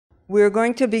We're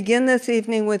going to begin this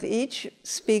evening with each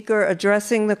speaker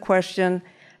addressing the question,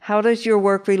 how does your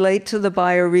work relate to the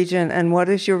bioregion and what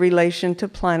is your relation to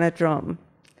Planet Drum?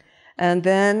 And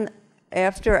then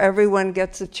after everyone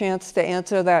gets a chance to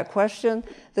answer that question,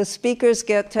 the speakers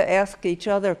get to ask each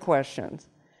other questions.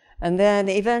 And then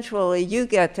eventually you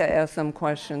get to ask them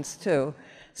questions too.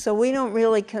 So we don't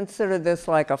really consider this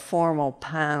like a formal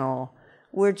panel.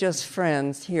 We're just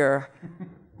friends here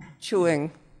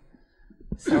chewing.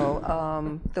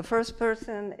 So the first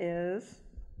person is,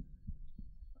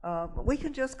 we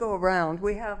can just go around.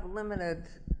 We have limited.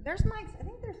 There's mics. I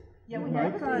think there's. Yeah, we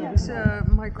have.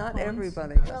 Not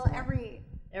everybody. Well,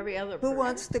 every other. Who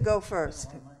wants to go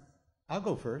first? I'll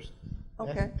go first.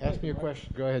 Okay. Ask me a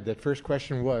question. Go ahead. That first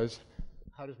question was,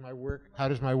 how does my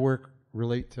work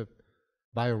relate to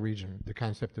bioregion, the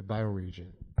concept of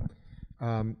bioregion?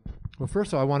 Well,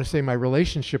 first of all, I want to say my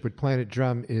relationship with Planet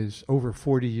Drum is over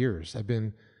 40 years. I've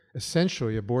been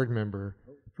essentially a board member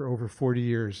for over 40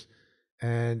 years.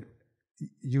 And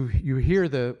you hear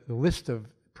the list of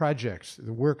projects,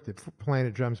 the work that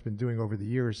Planet Drum's been doing over the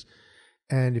years.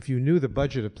 And if you knew the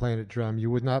budget of Planet Drum, you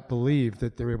would not believe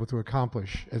that they're able to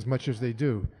accomplish as much as they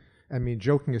do. I mean,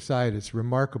 joking aside, it's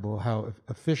remarkable how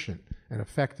efficient and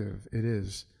effective it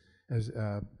is as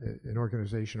an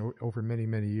organization over many,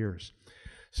 many years.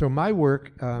 So my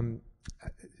work,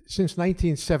 since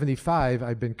 1975,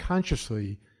 I've been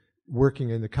consciously working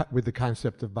with the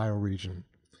concept of bioregion.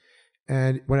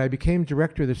 And when I became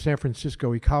director of the San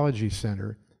Francisco Ecology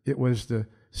Center, it was the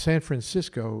San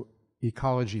Francisco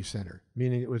Ecology Center,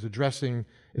 meaning it was addressing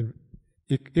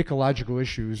ecological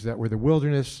issues that were the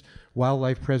wilderness,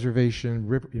 wildlife preservation,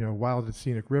 wild and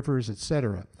scenic rivers,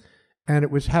 etc. And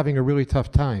it was having a really tough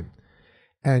time.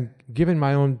 And given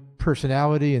my own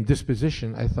personality and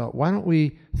disposition, I thought, why don't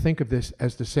we think of this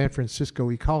as the San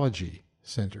Francisco Ecology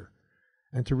Center,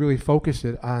 and to really focus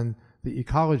it on the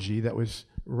ecology that was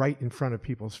right in front of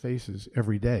people's faces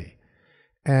every day.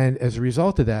 And as a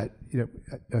result of that,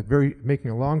 making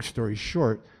a long story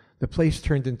short, the place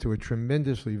turned into a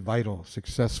tremendously vital,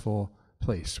 successful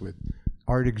place with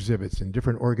art exhibits and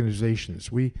different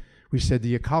organizations. We said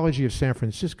the ecology of San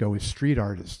Francisco is street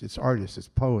artists, it's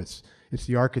poets, it's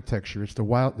the architecture, it's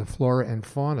the flora and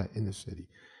fauna in the city,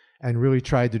 and really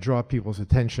tried to draw people's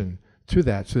attention to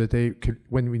that so that they could,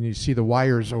 when you see the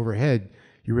wires overhead,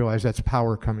 you realize that's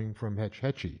power coming from Hetch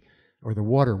Hetchy, or the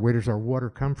water, where does our water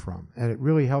come from? And it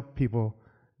really helped people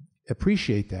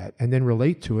appreciate that and then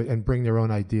relate to it and bring their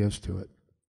own ideas to it.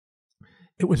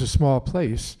 It was a small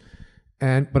place,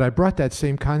 but I brought that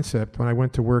same concept when I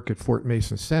went to work at Fort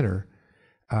Mason Center,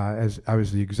 as I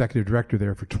was the executive director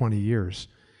there for 20 years,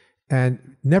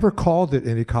 and never called it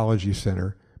an ecology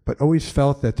center, but always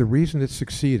felt that the reason it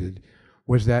succeeded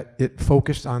was that it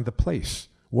focused on the place.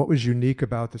 What was unique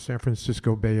about the San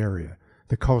Francisco Bay Area?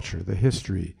 The culture, the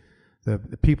history, the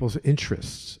people's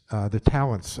interests, the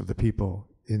talents of the people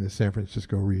in the San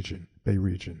Francisco region, Bay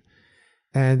region.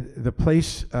 And the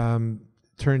place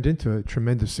turned into a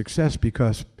tremendous success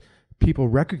because people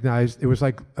recognized it was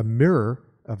like a mirror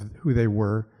of who they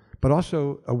were, but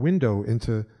also a window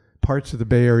into parts of the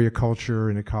Bay Area culture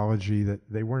and ecology that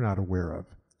they were not aware of.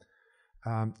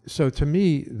 So to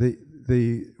me,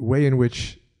 the way in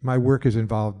which my work is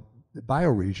involved, the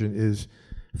bioregion, is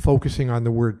focusing on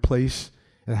the word place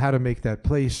and how to make that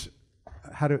place,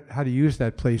 how to use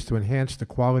that place to enhance the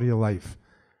quality of life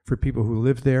for people who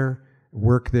live there,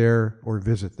 work there, or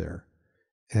visit there.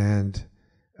 And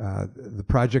the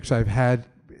projects I've had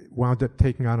wound up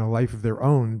taking on a life of their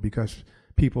own because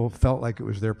people felt like it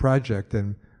was their project,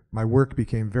 and my work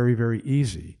became very, very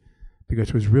easy because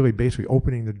it was really basically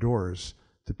opening the doors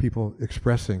to people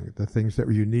expressing the things that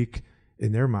were unique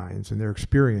in their minds and their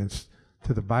experience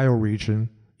to the bioregion,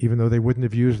 even though they wouldn't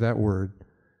have used that word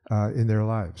in their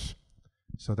lives.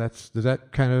 So does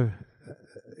that kind of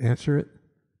answer it?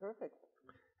 Perfect.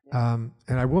 And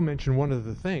I will mention one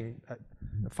other thing.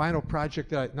 The final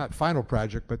project, not final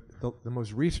project, but the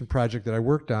most recent project that I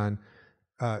worked on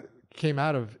came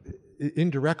out of,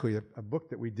 indirectly, a book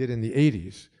that we did in the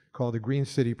 80s called the Green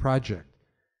City Project,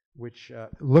 which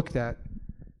looked at,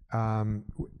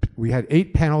 we had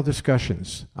 8 panel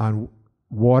discussions on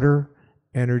water,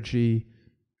 energy,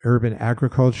 urban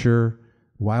agriculture,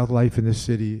 wildlife in the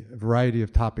city, a variety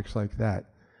of topics like that,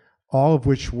 all of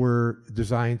which were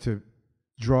designed to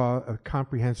draw a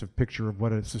comprehensive picture of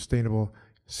what a sustainable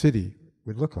city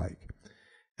would look like.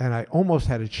 And I almost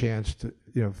had a chance to,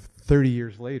 30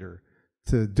 years later,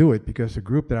 to do it because the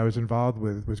group that I was involved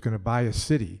with was going to buy a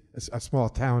city, a small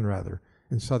town rather,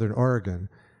 in Southern Oregon,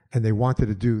 and they wanted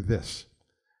to do this.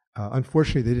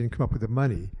 Unfortunately, they didn't come up with the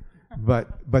money,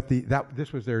 but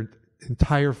this was their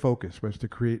entire focus, was to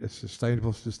create a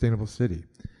sustainable city.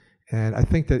 And I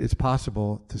think that it's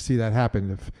possible to see that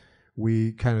happen if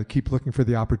we kind of keep looking for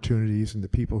the opportunities and the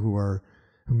people who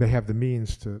may have the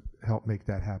means to help make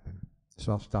that happen.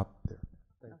 So I'll stop there.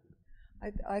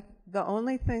 The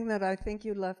only thing that I think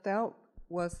you left out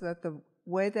was that the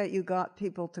way that you got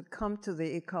people to come to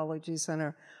the Ecology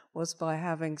Center was by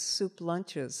having soup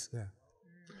lunches. Yeah.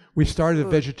 We started a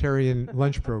vegetarian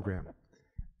lunch program.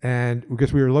 And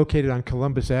because we were located on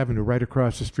Columbus Avenue, right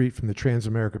across the street from the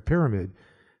Transamerica Pyramid,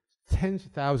 tens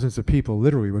of thousands of people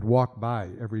literally would walk by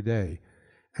every day.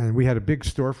 And we had a big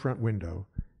storefront window.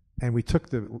 And we took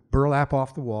the burlap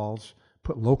off the walls,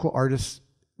 put local artists'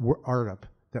 art up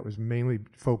that was mainly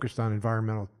focused on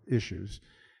environmental issues,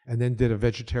 and then did a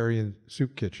vegetarian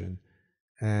soup kitchen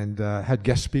and had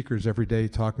guest speakers every day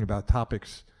talking about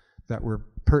topics that were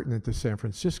pertinent to San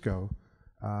Francisco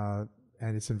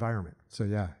and its environment. So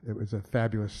yeah, it was a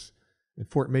fabulous, and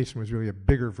Fort Mason was really a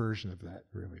bigger version of that,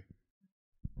 really.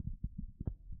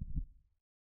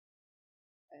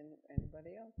 And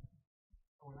anybody else?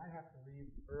 When I have to leave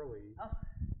early,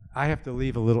 I have to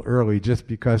leave a little early just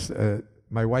because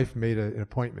my wife made an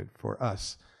appointment for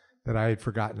us that I had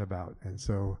forgotten about, and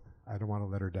so I don't want to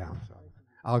let her down. So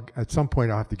at some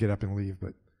point I'll have to get up and leave,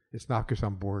 but it's not because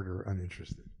I'm bored or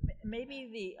uninterested. Maybe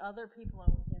the other people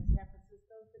in San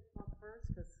Francisco should talk first,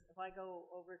 because if I go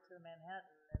over to Manhattan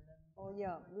and then... Oh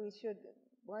yeah, we should.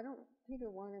 Peter,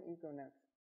 why don't you go next?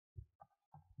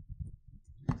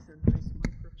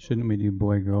 Shouldn't we do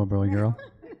boy, girl, boy, girl?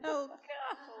 Oh,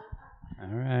 God.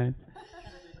 All right.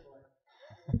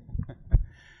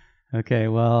 Okay,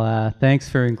 well, thanks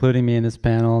for including me in this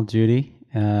panel, Judy.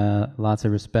 Lots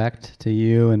of respect to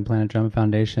you and Planet Drama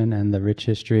Foundation and the rich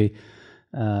history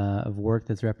of work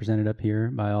that's represented up here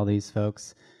by all these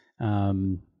folks.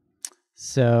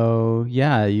 So,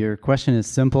 yeah, your question is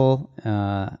simple.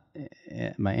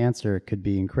 My answer could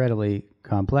be incredibly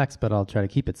complex, but I'll try to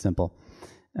keep it simple.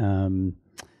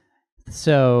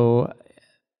 So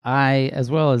I, as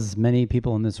well as many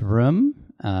people in this room,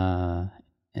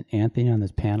 and Anthony on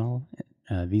this panel,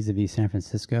 vis-a-vis San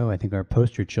Francisco, I think are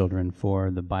poster children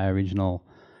for the bioregional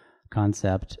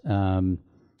concept.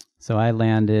 So I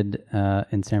landed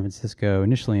in San Francisco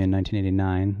initially in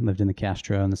 1989, lived in the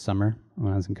Castro in the summer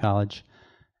when I was in college,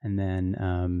 and then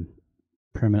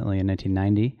permanently in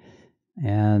 1990,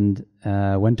 and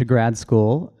went to grad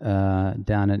school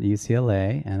down at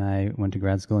UCLA, and I went to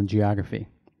grad school in geography.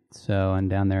 So, and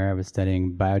down there I was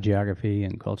studying biogeography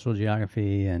and cultural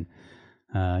geography and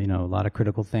a lot of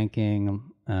critical thinking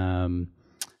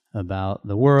about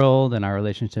the world and our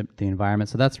relationship to the environment.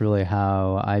 So that's really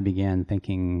how I began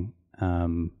thinking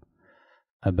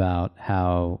about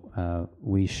how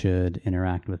we should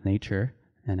interact with nature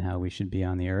and how we should be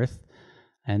on the earth.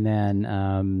 And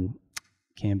then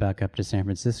came back up to San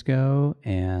Francisco,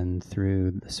 and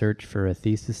through the search for a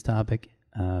thesis topic,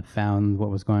 found what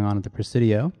was going on at the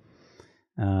Presidio.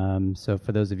 So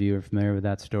for those of you who are familiar with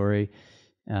that story,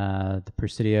 the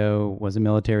Presidio was a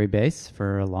military base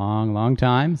for a long, long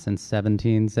time, since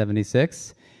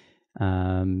 1776.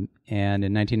 And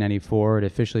in 1994, it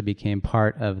officially became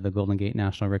part of the Golden Gate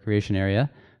National Recreation Area,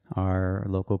 our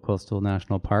local coastal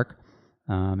national park.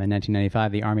 In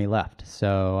 1995, the Army left.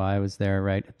 So I was there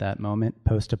right at that moment,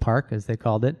 Posta Park, as they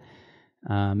called it.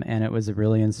 And it was a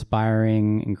really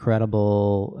inspiring,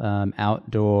 incredible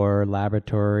outdoor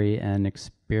laboratory and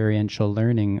experiential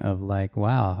learning of like,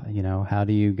 wow, how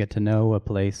do you get to know a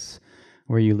place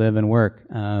where you live and work?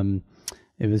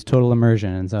 It was total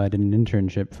immersion, and so I did an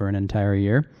internship for an entire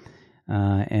year.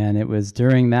 And it was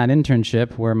during that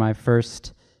internship where my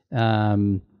first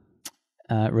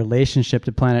relationship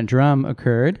to Planet Drum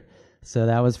occurred. So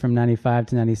that was from 95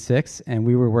 to 96, and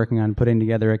we were working on putting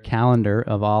together a calendar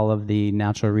of all of the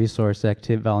natural resource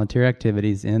volunteer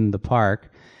activities in the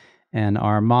park, and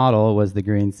our model was the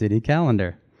Green City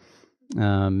Calendar.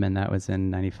 And that was in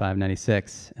 95,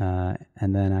 96.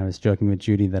 And then I was joking with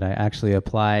Judy that I actually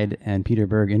applied, and Peter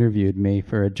Berg interviewed me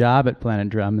for a job at Planet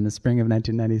Drum in the spring of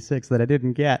 1996 that I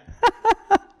didn't get.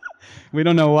 We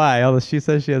don't know why, although she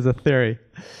says she has a theory.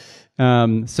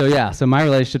 So my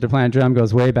relationship to Planet Drum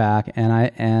goes way back,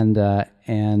 and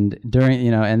during,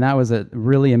 and that was a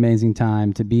really amazing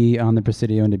time to be on the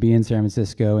Presidio and to be in San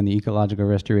Francisco in the ecological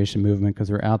restoration movement, because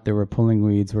we're out there, we're pulling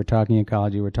weeds, we're talking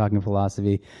ecology, we're talking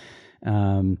philosophy,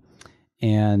 and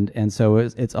so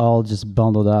it's all just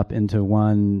bundled up into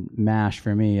one mash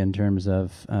for me in terms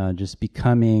of just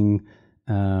becoming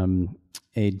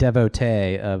a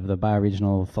devotee of the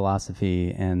bioregional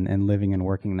philosophy and living and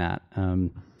working that.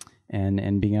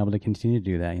 and being able to continue to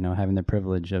do that, having the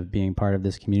privilege of being part of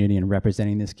this community and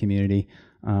representing this community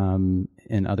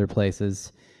in other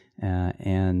places,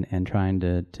 and trying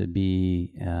to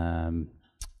be a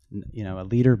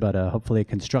leader, but hopefully a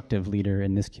constructive leader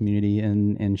in this community,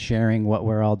 and sharing what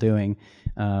we're all doing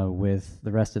with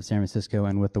the rest of San Francisco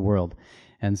and with the world.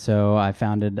 And so I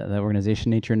founded the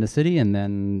organization Nature in the City, and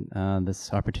then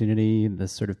this opportunity,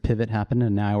 this sort of pivot happened,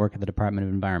 and now I work at the Department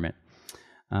of Environment,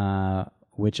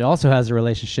 which also has a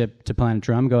relationship to Planet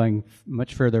Drum going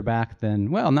much further back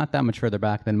than, well, not that much further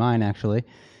back than mine, actually.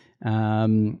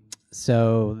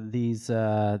 So these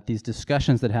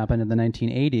discussions that happened in the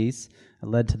 1980s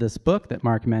led to this book that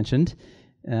Mark mentioned,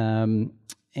 and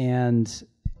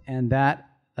that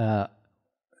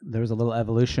there was a little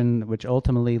evolution which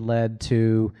ultimately led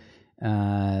to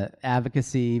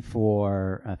advocacy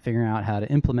for figuring out how to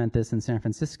implement this in San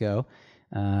Francisco.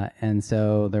 And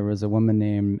so there was a woman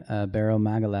named Beryl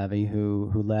Magalavi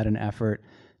who led an effort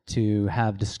to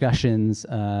have discussions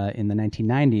in the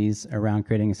 1990s around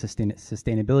creating a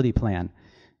sustainability plan.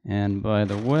 And by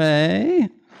the way,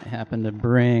 I happen to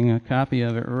bring a copy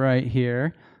of it right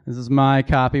here. This is my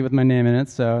copy with my name in it,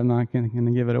 so I'm not going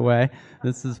to give it away.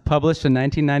 This is published in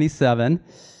 1997.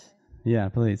 Yeah,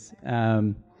 please.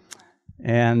 And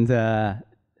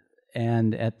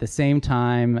at the same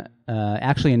time,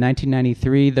 actually in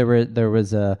 1993, there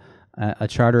was a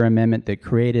charter amendment that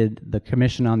created the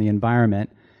Commission on the Environment.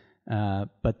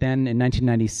 But then in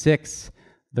 1996,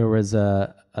 there was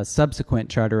a subsequent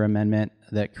charter amendment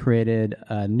that created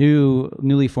a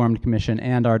newly formed commission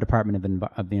and our Department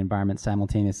of the Environment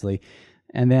simultaneously,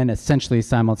 and then essentially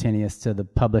simultaneous to the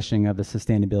publishing of the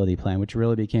sustainability plan, which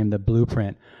really became the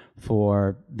blueprint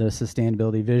for the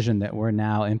sustainability vision that we're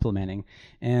now implementing,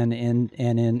 and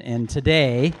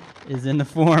today is in the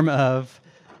form of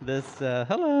this.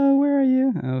 Hello, where are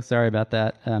you? Oh, sorry about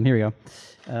that. Here we go.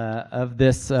 Of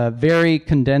this very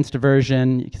condensed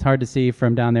version. It's hard to see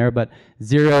from down there, but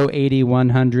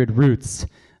 080-100 roots.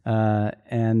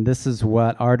 And this is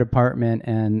what our department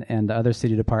and the other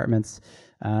city departments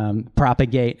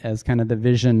propagate as kind of the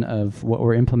vision of what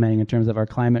we're implementing in terms of our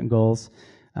climate goals,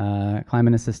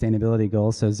 climate and sustainability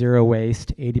goals. So 0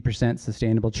 waste, 80%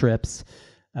 sustainable trips,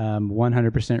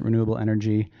 100% renewable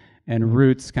energy, and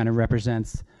roots kind of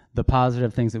represents the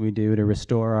positive things that we do to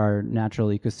restore our natural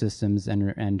ecosystems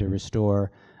and to restore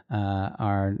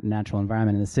our natural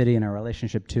environment in the city and our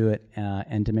relationship to it,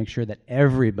 and to make sure that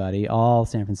everybody, all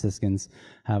San Franciscans,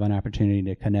 have an opportunity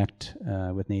to connect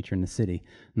with nature in the city,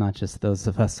 not just those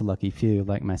of us lucky few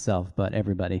like myself, but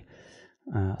everybody.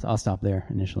 So I'll stop there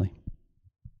initially.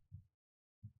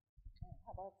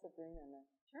 How about Sabrina?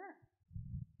 Sure.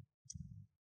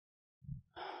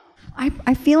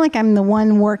 I feel like I'm the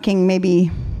one working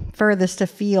maybe furthest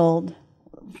afield.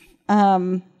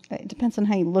 It depends on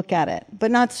how you look at it,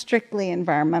 but not strictly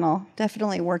environmental.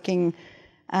 Definitely working.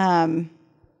 I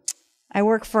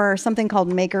work for something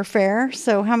called Maker Faire.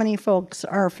 So how many folks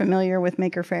are familiar with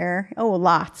Maker Faire? Oh,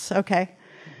 lots. Okay.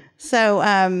 So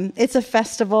it's a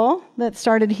festival that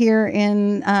started here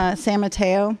in San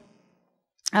Mateo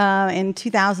in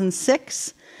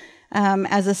 2006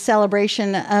 as a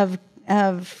celebration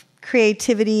of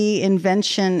creativity,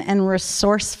 invention, and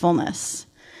resourcefulness.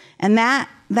 And that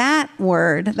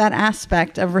word, that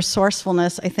aspect of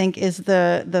resourcefulness, I think, is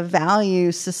the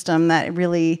value system that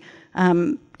really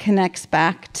connects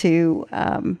back to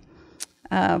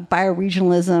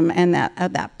bioregionalism and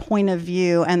that point of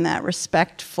view and that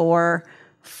respect for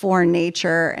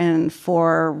nature and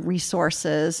for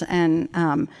resources and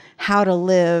how to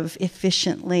live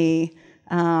efficiently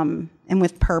and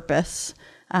with purpose.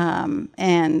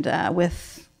 In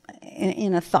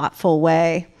a thoughtful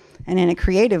way and in a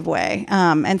creative way.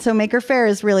 And so Maker Faire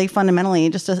is really fundamentally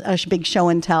just a big show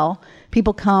and tell.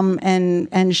 People come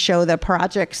and show the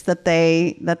projects the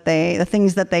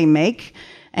things that they make,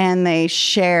 and they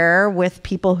share with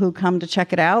people who come to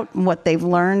check it out what they've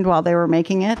learned while they were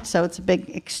making it. So it's a big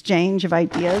exchange of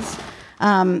ideas.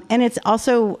 And it's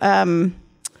also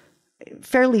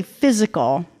fairly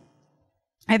physical.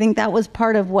 I think that was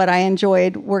part of what I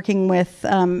enjoyed working with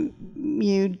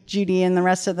you, Judy, and the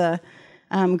rest of the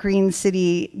Green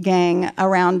City gang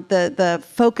around the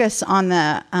focus on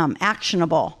the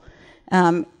actionable.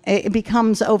 It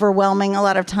becomes overwhelming a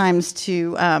lot of times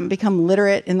to become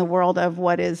literate in the world of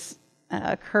what is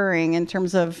occurring in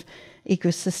terms of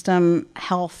ecosystem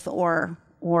health or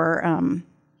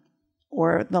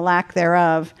the lack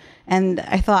thereof. And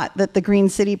I thought that the Green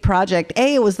City Project,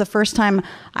 it was the first time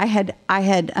I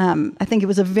think it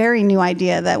was a very new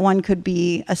idea that one could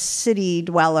be a city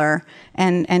dweller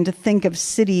and to think of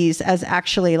cities as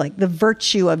actually like the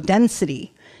virtue of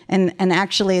density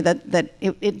actually that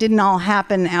it didn't all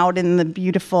happen out in the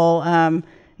beautiful,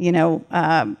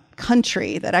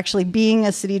 country, that actually being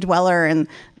a city dweller and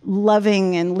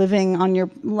loving and living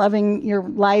your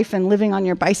life and living on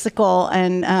your bicycle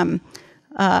and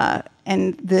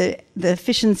the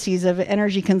efficiencies of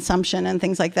energy consumption and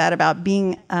things like that about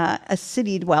being a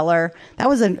city dweller, that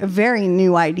was a very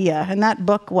new idea. And that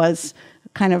book was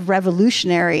kind of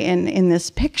revolutionary in this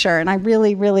picture. And I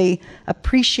really, really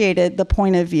appreciated the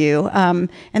point of view. And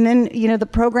then, the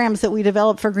programs that we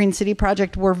developed for Green City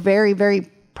Project were very, very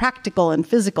practical and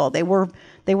physical. They were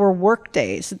work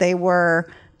days. They were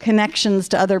connections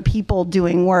to other people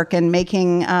doing work and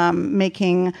making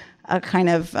a kind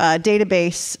of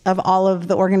database of all of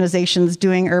the organizations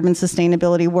doing urban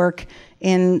sustainability work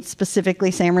in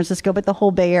specifically San Francisco, but the whole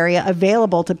Bay Area,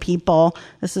 available to people.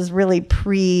 This is really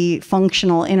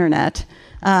pre-functional internet.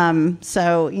 It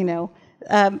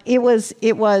was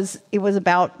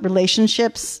about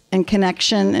relationships and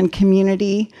connection and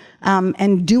community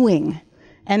and doing.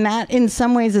 And that, in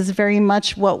some ways, is very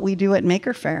much what we do at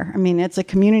Maker Faire. I mean, it's a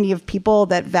community of people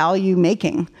that value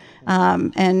making,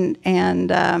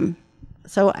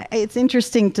 so it's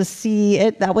interesting to see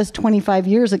it. That was 25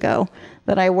 years ago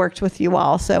that I worked with you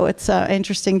all. So it's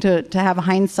interesting to have a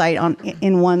hindsight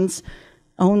in one's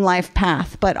own life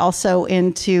path, but also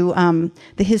into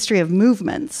the history of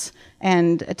movements,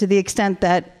 and to the extent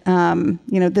that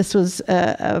this was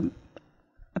a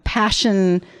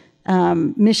passion.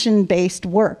 Mission-based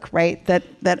work, right? That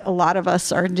a lot of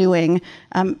us are doing.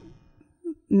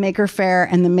 Maker Faire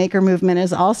and the Maker movement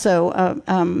is also,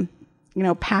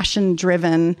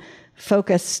 passion-driven,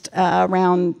 focused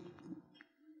around,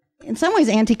 in some ways,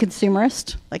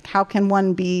 anti-consumerist. Like, how can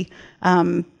one be?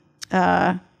 How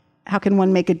can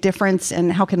one make a difference,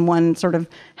 and how can one sort of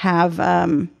have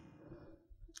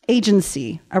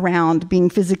agency around being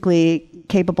physically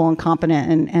capable and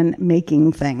competent and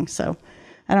making things? So.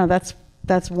 I don't know,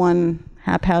 that's one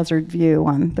haphazard view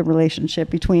on the relationship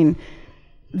between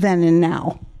then and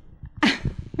now.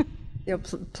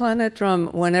 Planet Drum,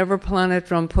 whenever Planet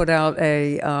Drum put out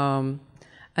an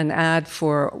ad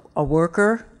for a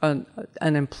worker, an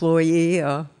employee,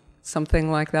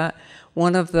 something like that,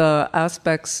 one of the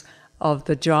aspects of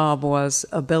the job was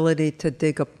ability to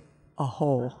dig a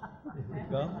hole.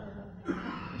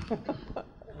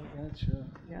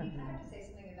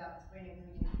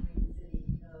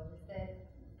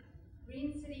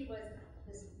 Green City was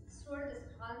this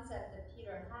concept that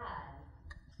Peter had,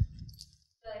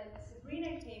 but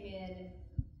Sabrina came in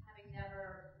having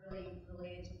never really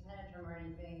related to Planet Drum or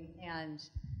anything, and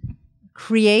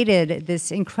created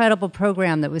this incredible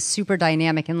program that was super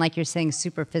dynamic and, like you're saying,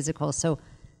 super physical. So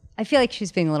I feel like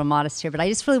she's being a little modest here, but I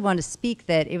just really wanted to speak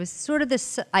that it was sort of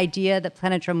this idea that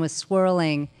Planet Drum was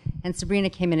swirling, and Sabrina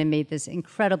came in and made this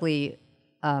incredibly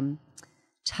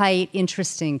tight,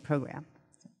 interesting program.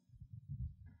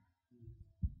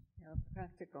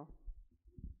 Practical.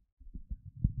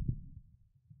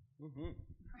 Mm-hmm. You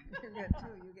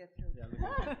get two.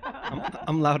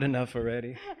 I'm loud enough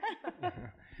already.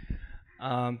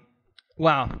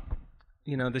 Wow,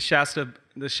 the Shasta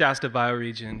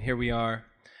bioregion. Here we are,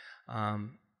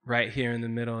 right here in the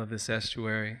middle of this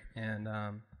estuary, and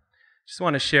just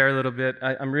want to share a little bit.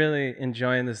 I'm really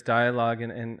enjoying this dialogue,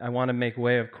 and I want to make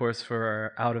way, of course, for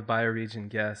our out of bioregion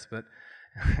guests, but.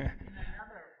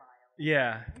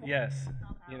 Yeah. Yes.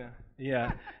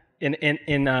 Yeah.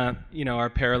 In our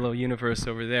parallel universe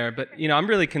over there, but I'm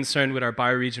really concerned with our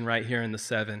bioregion right here in the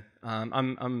 7.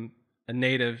 I'm a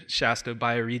native Shasta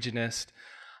bioregionist.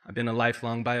 I've been a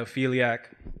lifelong biophiliac,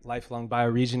 lifelong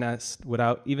bioregionist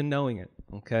without even knowing it.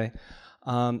 Okay,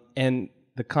 and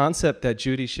the concept that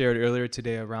Judy shared earlier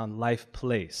today around life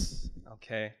place.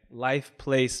 Okay, life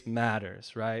place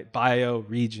matters, right?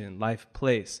 Bioregion, life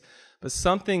place. But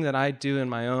something that I do in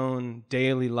my own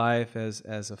daily life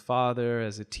as a father,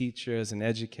 as a teacher, as an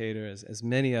educator, as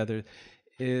many others,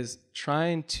 is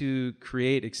trying to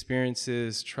create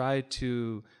experiences, try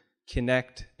to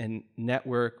connect and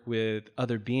network with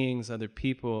other beings, other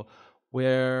people,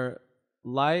 where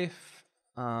life,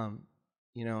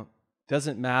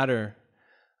 doesn't matter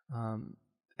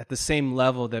at the same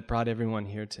level that brought everyone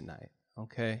here tonight.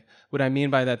 Okay, what I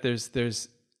mean by that, there's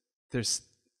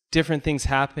different things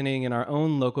happening in our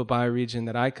own local bioregion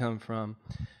that I come from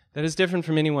that is different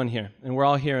from anyone here. And we're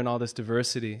all here in all this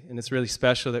diversity, and it's really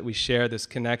special that we share this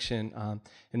connection.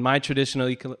 In my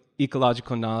traditional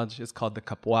ecological knowledge, it's called the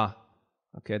Kapwa.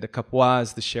 Okay, the Kapwa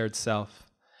is the shared self.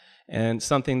 And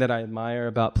something that I admire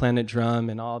about Planet Drum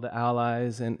and all the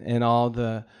allies and all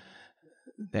the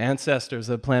the ancestors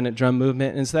of Planet Drum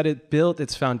movement is that it built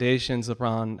its foundations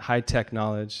upon high-tech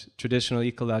knowledge, traditional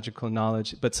ecological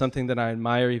knowledge, but something that I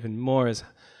admire even more is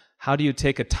how do you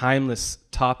take a timeless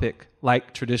topic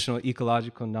like traditional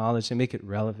ecological knowledge and make it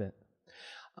relevant?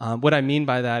 What I mean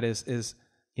by that is,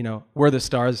 you know, were the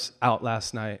stars out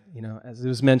last night? You know, as it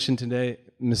was mentioned today,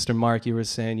 Mr. Mark, you were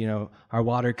saying, you know, our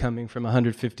water coming from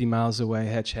 150 miles away,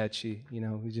 Hetch Hetchy, you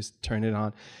know, we just turn it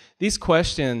on. These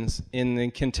questions in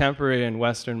the contemporary and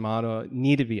Western model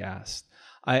need to be asked.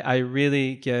 I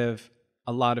really give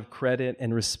a lot of credit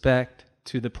and respect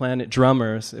to the Planet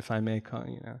Drummers, if I may call,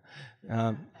 you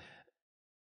know,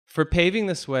 for paving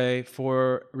this way,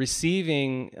 for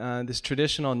receiving this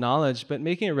traditional knowledge, but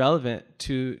making it relevant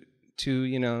to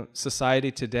you know,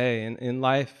 society today and in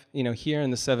life, you know, here in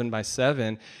the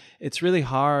 7x7, it's really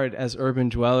hard as urban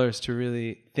dwellers to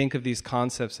really think of these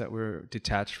concepts that we're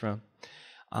detached from.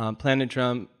 Planet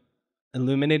Drum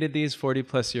illuminated these 40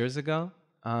 plus years ago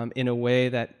in a way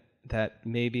that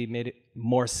maybe made it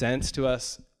more sense to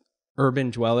us urban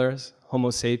dwellers, Homo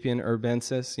sapien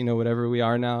urbensis, you know, whatever we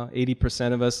are now,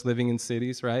 80% of us living in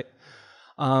cities, right?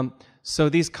 So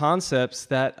these concepts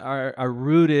that are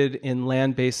rooted in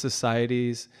land-based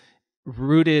societies,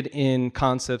 rooted in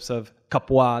concepts of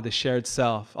kapwa, the shared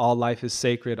self, all life is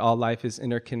sacred, all life is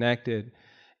interconnected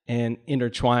and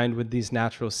intertwined with these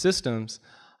natural systems.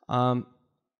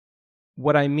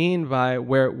 What I mean by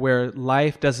where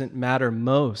life doesn't matter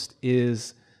most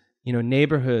is, you know,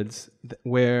 neighborhoods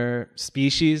where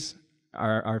species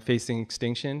are facing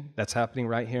extinction. That's happening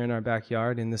right here in our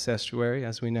backyard in this estuary,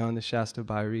 as we know, in the Shasta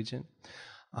bioregion.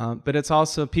 But it's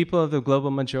also people of the global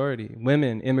majority,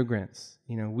 women, immigrants.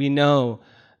 You know, we know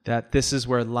that this is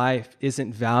where life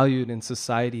isn't valued in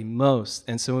society most.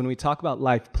 And so when we talk about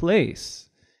life place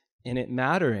and it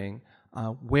mattering,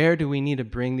 where do we need to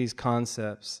bring these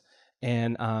concepts?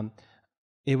 And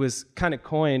it was kind of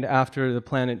coined after the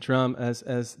Planet Drum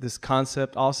as this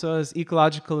concept, also as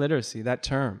ecological literacy, that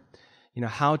term. You know,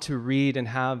 how to read and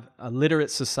have a literate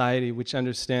society which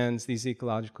understands these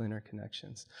ecological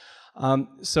interconnections.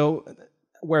 So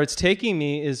where it's taking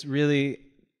me is really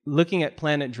looking at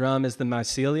Planet Drum as the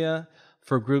mycelia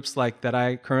for groups like that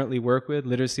I currently work with,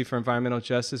 Literacy for Environmental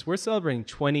Justice. We're celebrating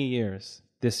 20 years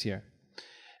this year.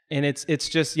 And it's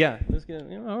just, yeah, let's get,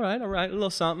 you know, all right, a little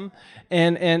something.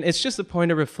 And it's just a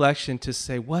point of reflection to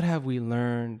say, what have we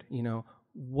learned? You know,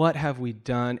 what have we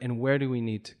done and where do we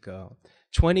need to go?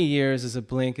 20 years is a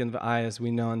blink in the eye, as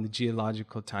we know on the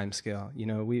geological timescale. You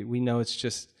know, we know it's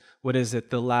just, what is it,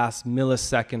 the last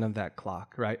millisecond of that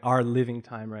clock, right? Our living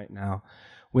time right now.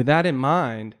 With that in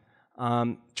mind,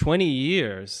 20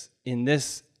 years in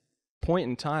this point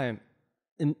in time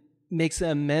makes an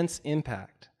immense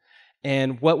impact.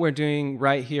 And what we're doing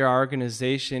right here, our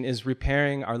organization, is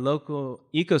repairing our local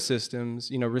ecosystems,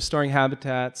 you know, restoring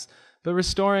habitats, but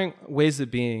restoring ways of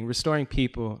being, restoring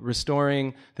people,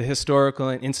 restoring the historical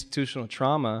and institutional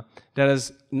trauma that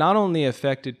has not only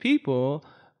affected people,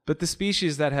 but the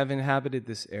species that have inhabited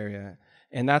this area.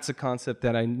 And that's a concept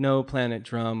that I know Planet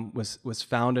Drum was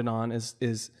founded on,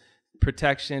 is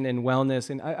protection and wellness.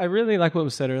 And I really like what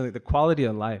was said earlier, the quality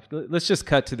of life. Let's just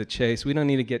cut to the chase. We don't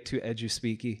need to get too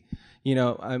edu-speaky. You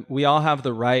know, we all have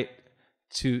the right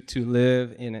to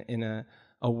live in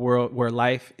a world where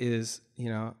life is, you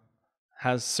know,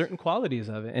 has certain qualities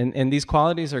of it. And these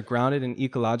qualities are grounded in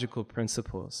ecological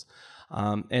principles.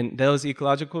 And those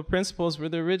ecological principles were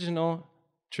the original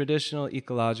traditional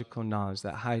ecological knowledge,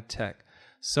 that high tech.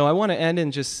 So I want to end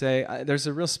and just say there's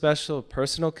a real special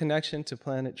personal connection to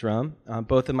Planet Drum,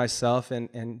 both of myself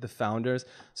and the founders.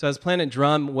 So as Planet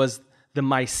Drum was the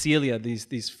mycelia, these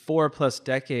 4+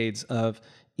 decades of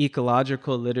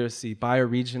ecological literacy,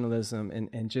 bioregionalism,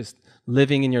 and just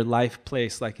living in your life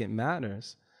place like it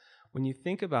matters. When you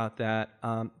think about that,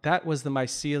 that was the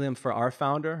mycelium for our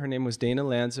founder. Her name was Dana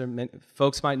Lanzer.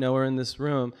 Folks might know her in this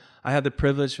room. I had the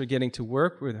privilege of getting to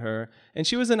work with her. And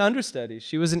she was an understudy.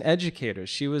 She was an educator.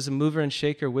 She was a mover and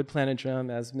shaker with Planet Drum,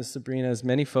 as Ms. Sabrina, as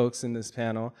many folks in this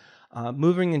panel,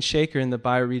 moving and shaker in the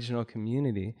bioregional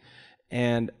community,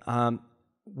 and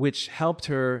which helped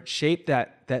her shape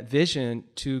that vision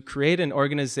to create an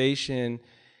organization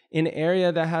in an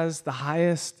area that has the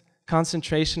highest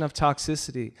concentration of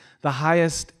toxicity, the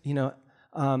highest, you know,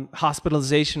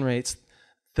 hospitalization rates,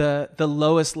 the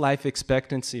lowest life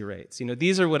expectancy rates. You know,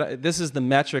 these are this is the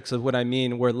metrics of what I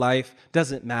mean, where life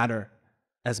doesn't matter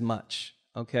as much.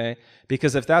 Okay,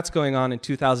 because if that's going on in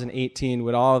 2018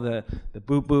 with all the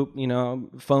boop boop, you know,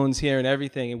 phones here and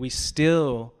everything, and we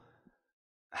still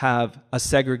have a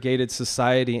segregated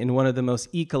society in one of the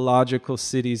most ecological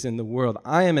cities in the world.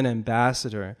 I am an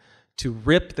ambassador to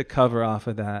rip the cover off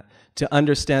of that, to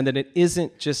understand that it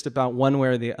isn't just about one way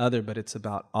or the other, but it's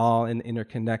about all in the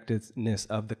interconnectedness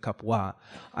of the Kapwa.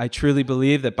 I truly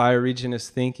believe that bioregionist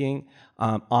thinking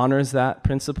honors that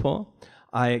principle.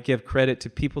 I give credit to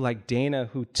people like Dana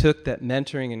who took that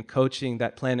mentoring and coaching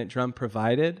that Planet Drum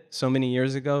provided so many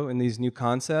years ago in these new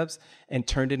concepts and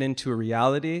turned it into a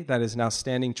reality that is now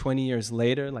standing 20 years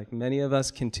later, like many of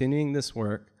us continuing this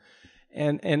work.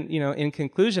 And you know, in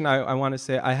conclusion, I want to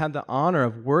say I had the honor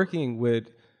of working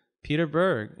with Peter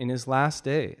Berg in his last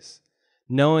days,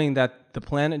 knowing that the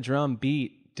Planet Drum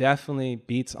beat definitely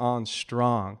beats on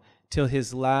strong. Till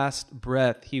his last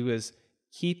breath, he was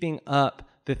keeping up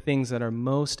the things that are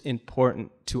most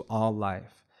important to all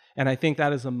life. And I think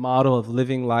that is a model of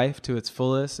living life to its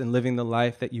fullest and living the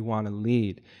life that you want to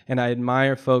lead. And I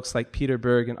admire folks like Peter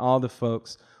Berg and all the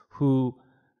folks who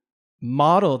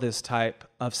model this type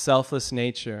of selfless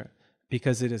nature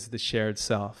because it is the shared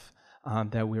self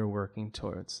that we're working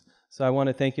towards. So I want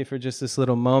to thank you for just this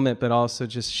little moment, but also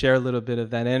just share a little bit of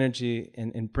that energy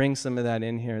and bring some of that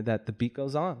in here, that the beat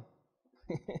goes on.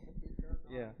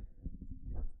 Yeah.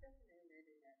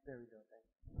 There we go.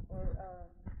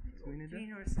 Or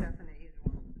Jean or Stephanie, either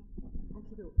one.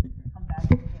 Come back,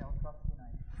 you know, across the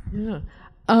United.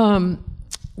 Yeah.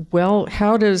 Well,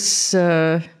 how does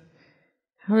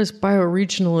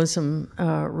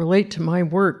bioregionalism relate to my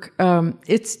work?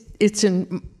 It's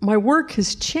in my work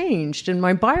has changed and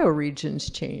my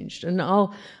bioregion's changed, and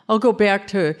I'll go back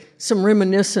to some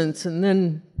reminiscence and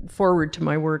then forward to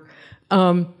my work.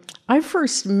 I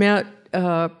first met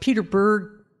Peter Berg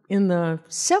in the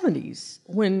 70s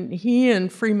when he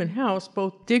and Freeman House,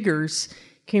 both diggers,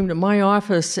 came to my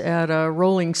office at a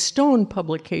Rolling Stone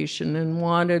publication and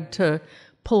wanted to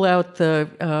pull out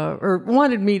or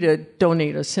wanted me to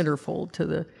donate a centerfold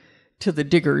to the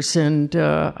diggers, and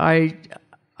I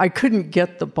couldn't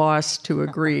get the boss to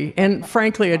agree, and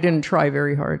frankly, I didn't try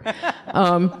very hard.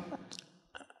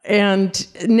 And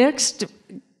next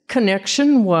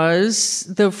connection was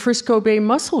the Frisco Bay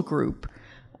Mussel Group,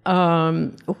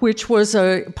 which was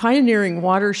a pioneering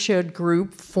watershed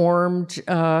group formed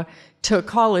to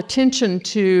call attention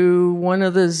to one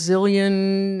of the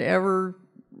zillion ever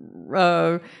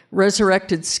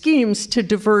resurrected schemes to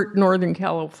divert Northern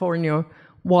California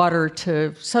water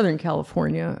to Southern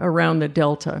California around the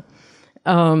Delta.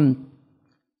 Then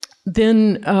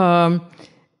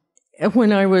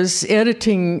when I was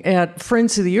editing at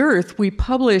Friends of the Earth, we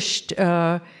published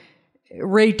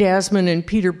Ray Dasman and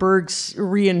Peter Berg's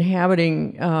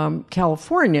Re-inhabiting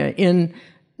California in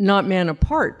Not Man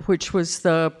Apart, which was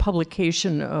the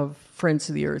publication of Friends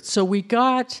of the Earth. So we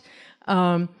got,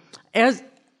 as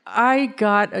I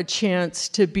got a chance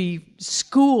to be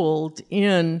schooled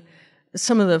in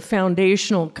some of the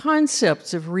foundational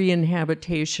concepts of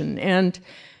re-inhabitation. And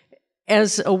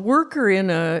as a worker in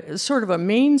a sort of a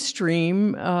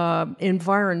mainstream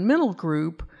environmental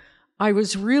group, I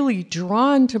was really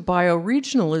drawn to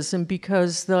bioregionalism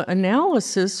because the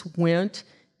analysis went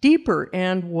deeper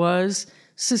and was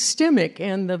systemic,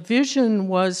 and the vision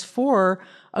was for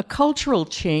a cultural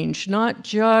change, not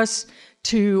just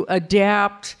to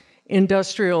adapt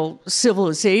industrial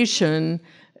civilization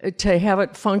to have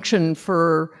it function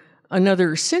for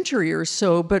another century or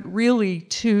so, but really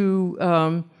to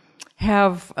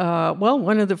have,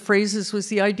 one of the phrases was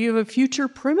the idea of a future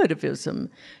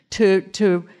primitivism,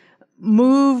 to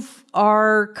move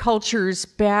our cultures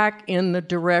back in the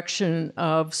direction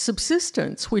of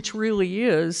subsistence, which really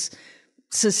is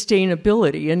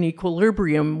sustainability and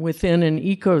equilibrium within an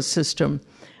ecosystem.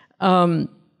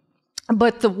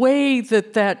 But the way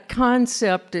that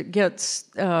concept gets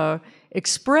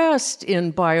expressed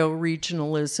in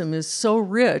bioregionalism is so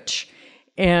rich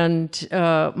and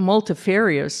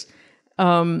multifarious.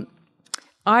 Peter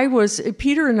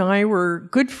and I were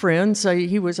good friends.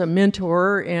 He was a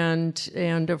mentor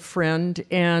and a friend,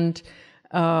 and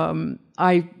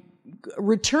I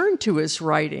returned to his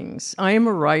writings. I am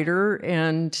a writer,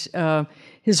 and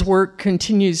his work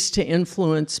continues to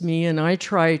influence me, and I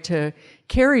try to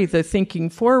carry the thinking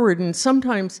forward. And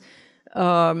sometimes,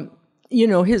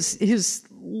 his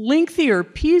lengthier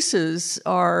pieces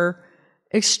are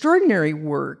extraordinary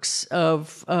works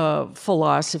of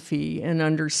philosophy and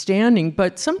understanding,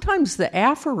 but sometimes the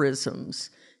aphorisms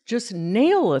just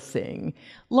nail a thing,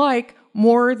 like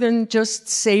more than just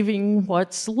saving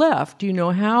what's left. You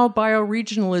know, how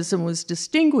bioregionalism was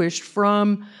distinguished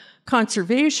from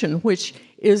conservation, which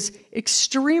is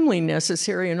extremely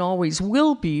necessary and always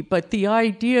will be, but the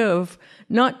idea of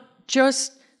not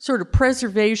just sort of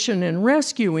preservation and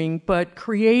rescuing, but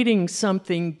creating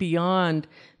something beyond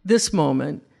this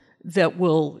moment that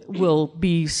will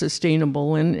be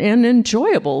sustainable and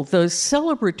enjoyable. The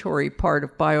celebratory part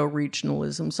of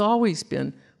bioregionalism's always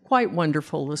been quite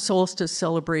wonderful. The solstice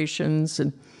celebrations,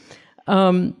 and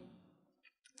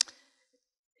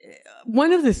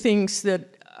one of the things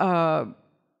that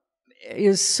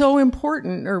is so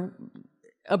important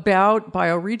about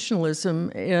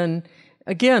bioregionalism, and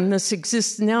again, this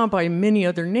exists now by many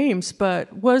other names,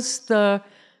 but was the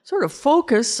sort of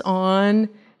focus on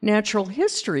natural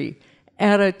history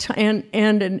at and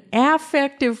an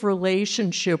affective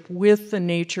relationship with the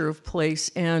nature of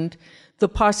place, and the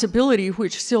possibility,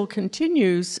 which still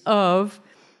continues, of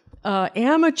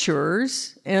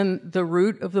amateurs, and the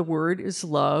root of the word is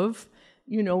love,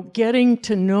 getting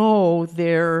to know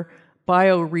their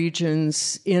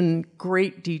bioregions in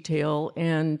great detail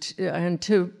and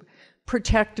to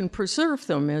protect and preserve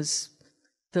them, as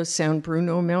the San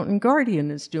Bruno Mountain Guardian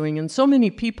is doing, and so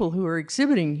many people who are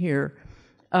exhibiting here.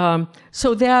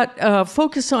 So that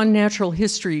focus on natural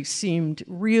history seemed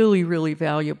really, really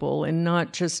valuable, and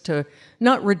not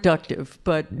reductive,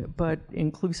 but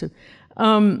inclusive.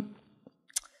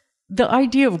 The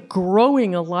idea of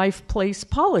growing a life-place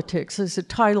politics is the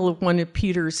title of one of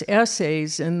Peter's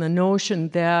essays, and the notion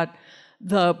that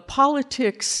the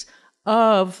politics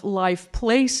of life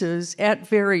places at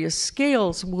various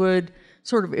scales would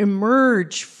sort of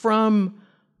emerge from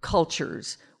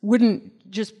cultures, wouldn't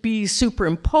just be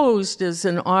superimposed as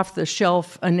an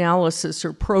off-the-shelf analysis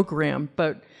or program,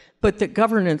 but that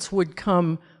governance would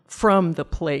come from the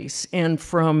place and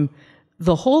from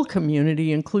the whole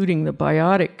community, including the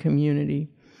biotic community.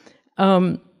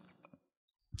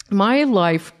 My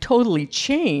life totally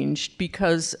changed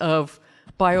because of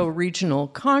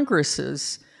bioregional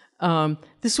congresses.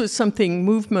 This was something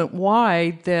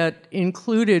movement-wide that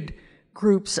included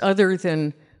groups other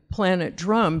than Planet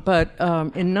Drum, but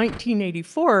in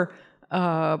 1984,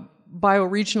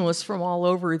 bioregionalists from all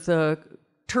over the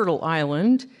Turtle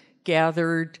Island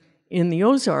gathered in the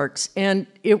Ozarks, and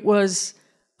it was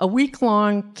a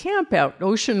week-long camp out.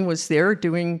 Ocean was there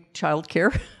doing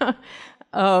childcare.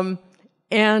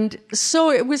 And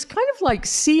so it was kind of like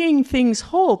seeing things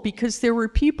whole, because there were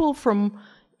people from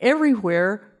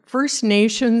everywhere, First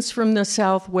Nations from the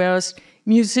Southwest,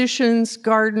 musicians,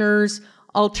 gardeners,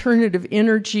 alternative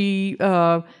energy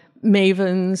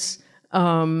mavens,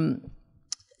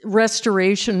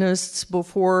 restorationists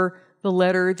before the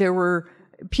letter. There were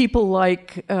people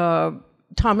like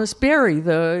Thomas Berry,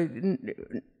 the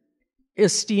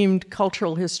esteemed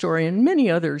cultural historian, many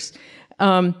others.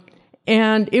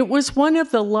 And it was one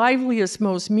of the liveliest,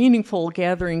 most meaningful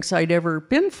gatherings I'd ever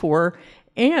been for,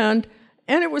 and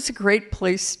it was a great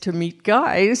place to meet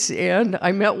guys, and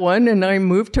I met one, and I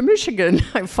moved to Michigan.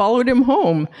 I followed him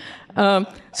home.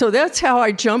 So that's how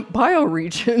I jumped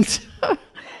bioregions.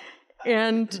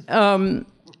 And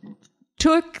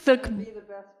took the...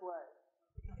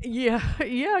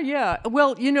 Yeah.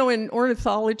 Well, in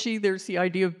ornithology, there's the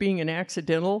idea of being an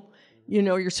accidental.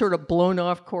 You're sort of blown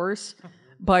off course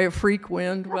by a freak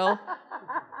wind. Well,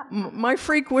 my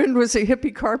freak wind was a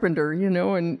hippie carpenter,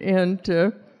 and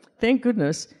thank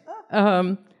goodness.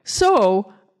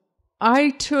 So I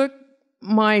took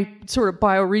my sort of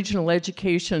bioregional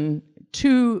education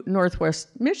to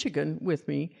Northwest Michigan with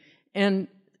me, and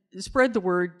spread the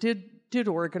word, did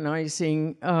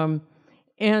organizing,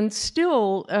 and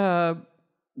still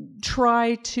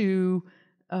try to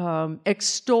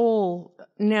extol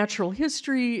natural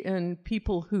history and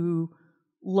people who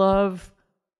love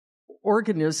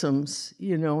organisms,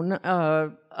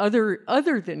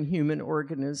 other than human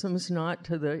organisms, not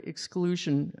to the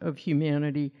exclusion of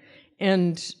humanity.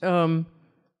 And I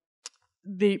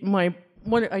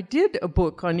did a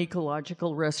book on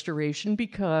ecological restoration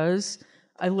because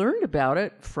I learned about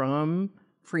it from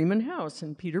Freeman House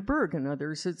and Peter Berg and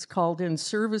others. It's called In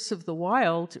Service of the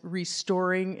Wild,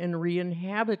 Restoring and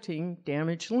Re-inhabiting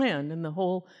Damaged Land. And the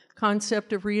whole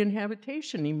concept of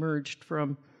re-inhabitation emerged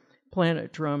from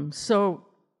Planet Drum. So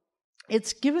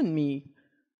it's given me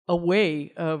a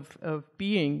way of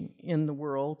being in the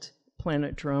world,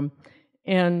 Planet Drum.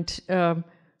 And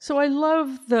so I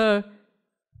love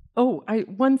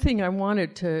one thing I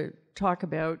wanted to talk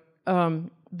about,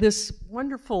 this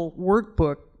wonderful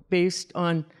workbook based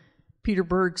on Peter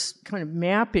Berg's kind of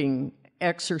mapping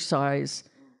exercise,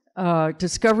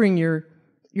 discovering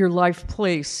your life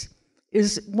place,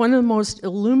 is one of the most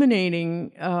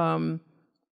illuminating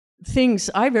things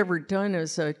I've ever done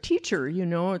as a teacher.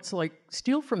 It's like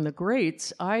steal from the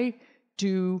greats. I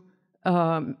do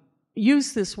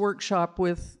use this workshop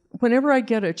whenever I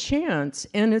get a chance,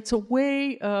 and it's a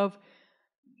way of,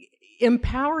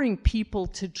 empowering people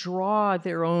to draw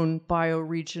their own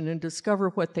bioregion and discover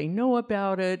what they know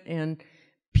about it and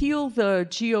peel the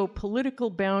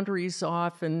geopolitical boundaries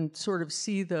off and sort of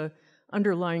see the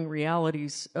underlying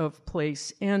realities of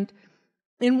place. And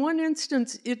in one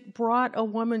instance, it brought a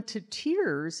woman to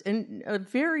tears, and a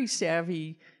very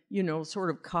savvy, sort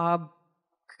of cob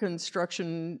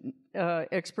construction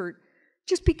expert,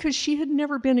 just because she had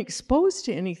never been exposed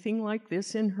to anything like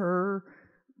this in her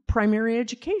primary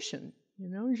education.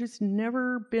 Just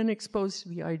never been exposed to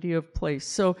the idea of place.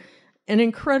 So an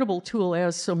incredible tool,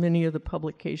 as so many of the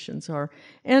publications are.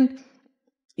 And,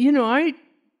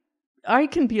 I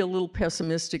can be a little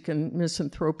pessimistic and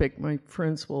misanthropic. My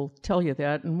friends will tell you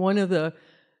that. And one of the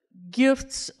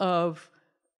gifts of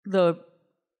the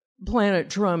Planet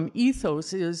Drum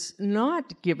ethos is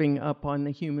not giving up on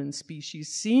the human species,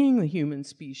 seeing the human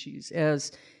species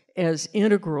as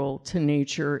integral to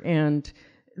nature, and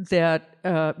that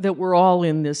we're all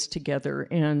in this together.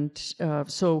 And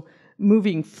so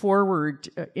moving forward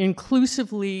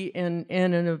inclusively and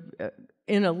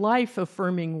in a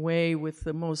life-affirming way with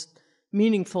the most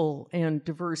meaningful and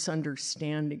diverse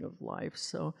understanding of life.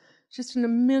 So just an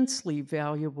immensely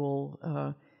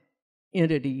valuable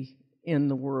entity in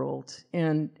the world.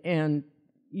 And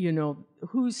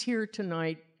who's here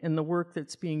tonight and the work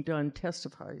that's being done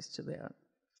testifies to that.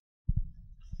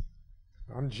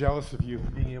 I'm jealous of you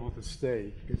being able to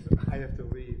stay because I have to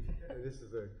leave. This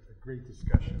is a great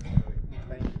discussion.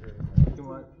 Thank you very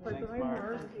much. Thanks,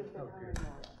 Mark.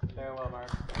 Farewell, Mark.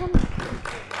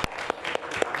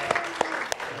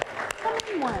 Come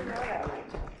in one.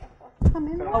 Come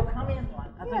in one. Oh, come in one.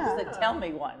 I thought you said tell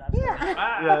me one.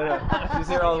 Yeah. She's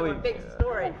here all week. Big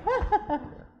story.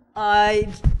 I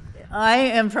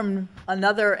am from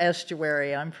another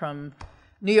estuary. I'm from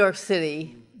New York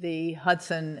City, the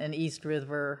Hudson and East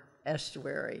River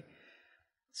estuary.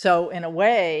 So in a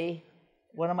way,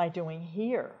 what am I doing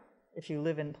here if you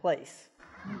live in place?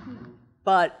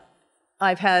 But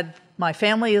my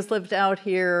family has lived out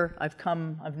here.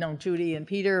 I've known Judy and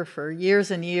Peter for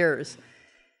years and years.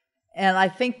 And I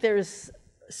think there's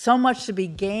so much to be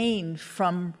gained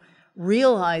from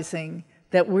realizing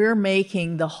that we're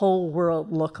making the whole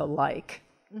world look alike.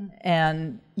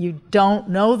 And you don't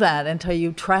know that until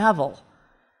you travel.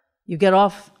 You get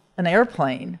off an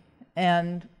airplane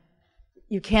and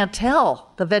you can't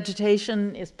tell. The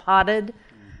vegetation is potted.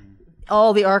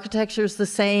 All the architecture is the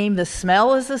same. The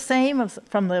smell is the same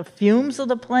from the fumes of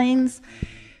the planes.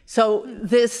 So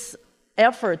this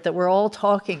effort that we're all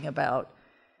talking about,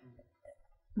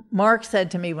 Mark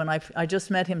said to me when I just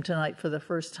met him tonight for the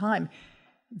first time,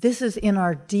 this is in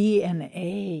our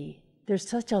DNA. There's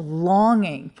such a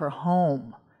longing for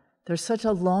home. There's such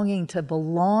a longing to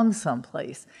belong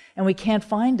someplace. And we can't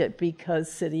find it because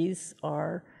cities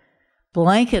are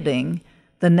blanketing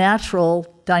the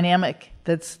natural dynamic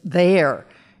that's there.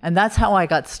 And that's how I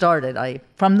got started.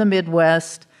 From the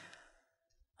Midwest,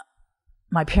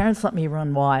 my parents let me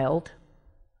run wild.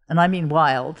 And I mean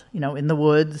wild, in the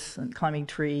woods and climbing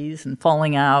trees and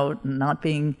falling out and not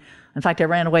being... In fact, I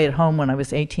ran away at home when I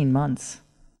was 18 months.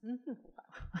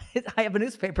 I have a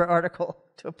newspaper article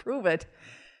to prove it.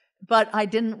 But I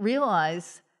didn't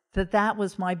realize that that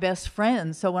was my best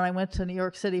friend. So when I went to New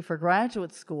York City for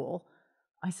graduate school,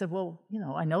 I said, well,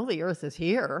 I know the Earth is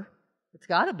here. It's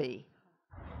got to be.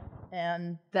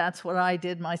 And that's what I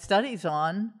did my studies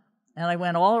on. And I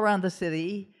went all around the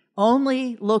city,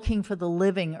 only looking for the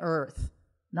living Earth,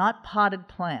 not potted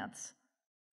plants,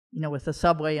 with the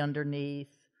subway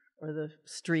underneath or the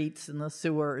streets and the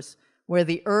sewers, where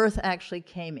the Earth actually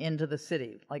came into the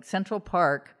city. Like Central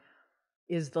Park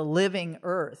is the living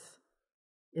Earth.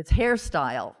 Its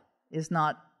hairstyle is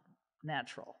not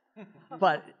natural.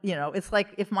 But, it's like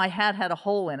if my hat had a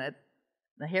hole in it,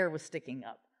 the hair was sticking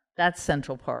up. That's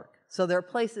Central Park. So there are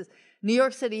places. New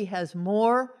York City has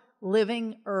more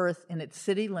living Earth in its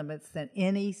city limits than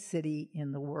any city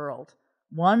in the world.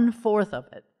 1/4 of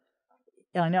it.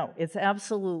 I know, it's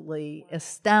absolutely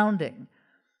astounding.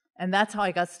 And that's how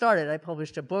I got started. I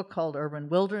published a book called Urban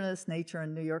Wilderness, Nature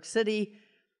in New York City.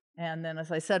 And then,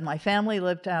 as I said, my family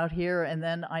lived out here, and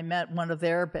then I met one of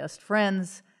their best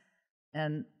friends,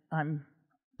 and I'm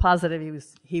positive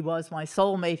he was my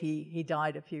soulmate. He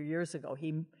died a few years ago.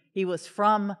 He was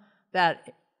from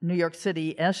that New York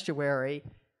City estuary,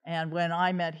 and when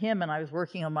I met him and I was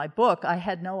working on my book, I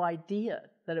had no idea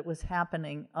that it was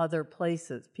happening other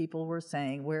places. People were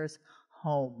saying, where's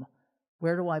home?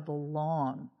 Where do I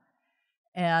belong?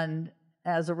 And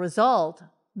as a result,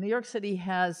 New York City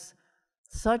has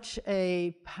such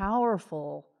a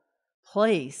powerful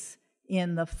place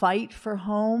in the fight for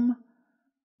home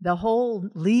The whole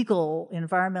legal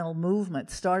environmental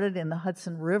movement started in the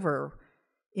Hudson River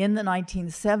in the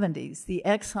 1970s. The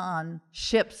Exxon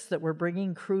ships that were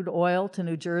bringing crude oil to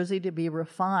New Jersey to be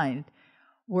refined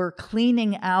were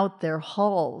cleaning out their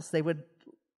hulls. They would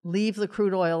leave the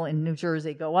crude oil in New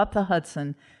Jersey, go up the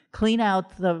Hudson, clean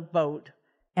out the boat,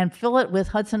 and fill it with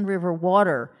Hudson River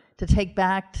water to take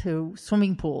back to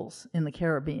swimming pools in the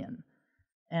Caribbean.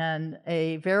 And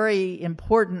a very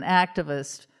important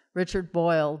activist, Richard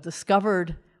Boyle,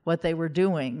 discovered what they were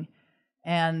doing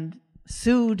and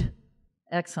sued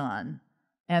Exxon.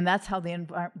 And that's how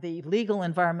the legal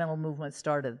environmental movement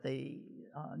started, the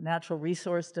Natural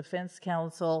Resource Defense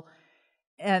Council.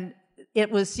 And it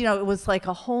was, it was like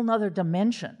a whole nother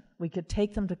dimension. We could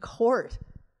take them to court.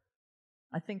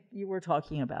 I think you were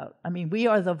talking about. I mean, we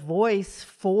are the voice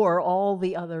for all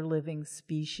the other living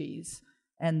species.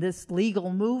 And this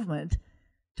legal movement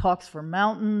talks for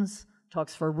mountains,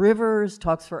 talks for rivers,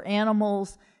 talks for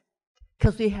animals,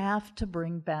 because we have to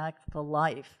bring back the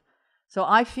life. So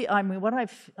what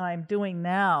I'm doing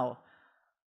now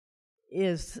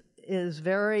is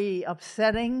very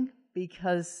upsetting,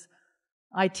 because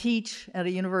I teach at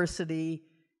a university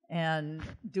and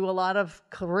do a lot of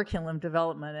curriculum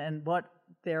development, and what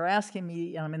they're asking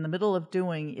me, and I'm in the middle of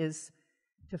doing, is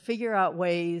to figure out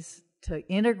ways to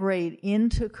integrate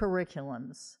into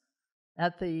curriculums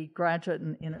at the graduate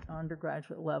and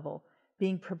undergraduate level,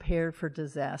 being prepared for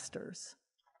disasters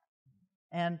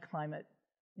and climate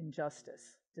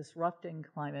injustice, disrupting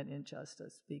climate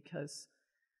injustice, because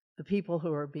the people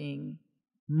who are being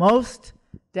most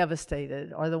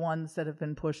devastated are the ones that have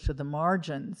been pushed to the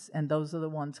margins, and those are the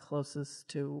ones closest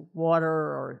to water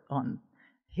or on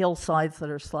hillsides that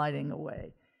are sliding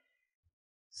away.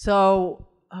 So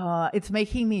it's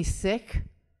making me sick,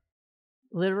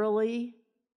 literally,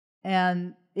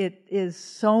 and it is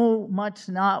so much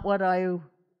not what I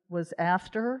was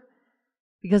after,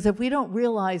 because if we don't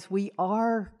realize we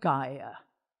are Gaia,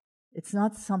 it's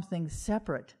not something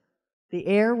separate. The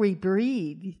air we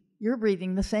breathe, you're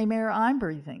breathing the same air I'm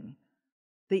breathing.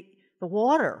 The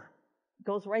water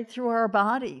goes right through our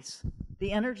bodies.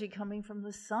 The energy coming from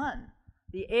the sun,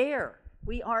 the air,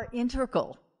 we are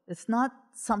integral. It's not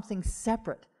something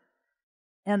separate.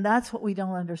 And that's what we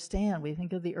don't understand. We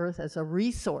think of the earth as a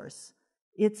resource.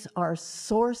 It's our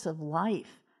source of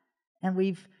life. And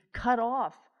we've cut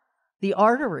off the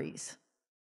arteries.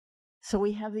 So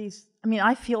we have these,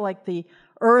 I feel like the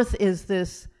earth is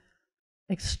this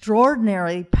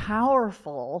extraordinarily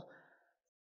powerful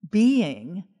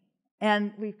being,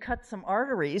 and we've cut some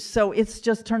arteries, so it's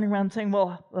just turning around and saying,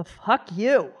 well, fuck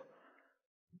you.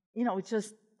 It's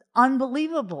just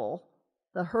unbelievable.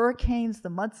 The hurricanes, the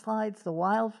mudslides, the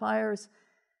wildfires,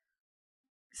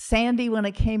 Sandy, when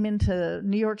it came into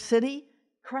New York City,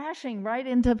 crashing right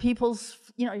into people's,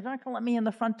 you're not going to let me in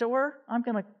the front door, I'm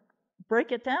going to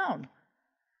break it down.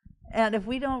 And if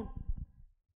we don't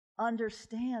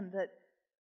understand that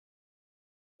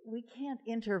we can't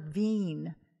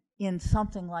intervene in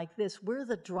something like this, we're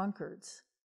the drunkards.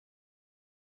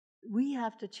 We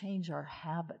have to change our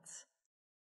habits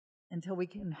until we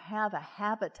can have a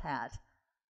habitat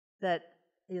that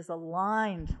is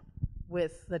aligned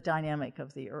with the dynamic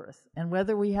of the earth. And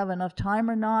whether we have enough time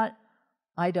or not,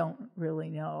 I don't really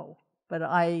know. But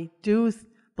I do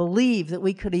believe that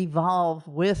we could evolve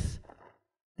with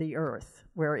the earth,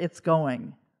 where it's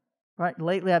going. Right?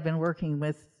 Lately I've been working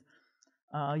with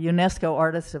UNESCO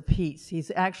Artist of Peace.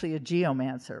 He's actually a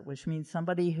geomancer, which means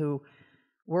somebody who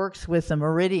works with the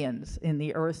meridians in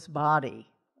the earth's body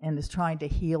and is trying to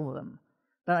heal them.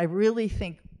 But I really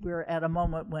think we're at a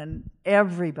moment when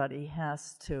everybody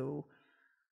has to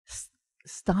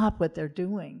stop what they're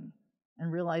doing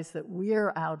and realize that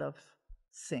we're out of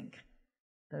sync.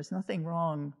 There's nothing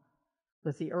wrong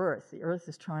with the earth. The earth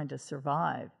is trying to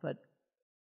survive, but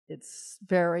it's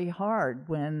very hard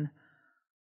when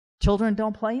children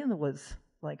don't play in the woods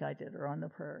like I did or on the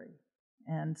prairie.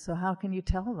 And so how can you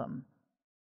tell them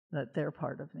that they're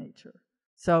part of nature?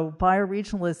 So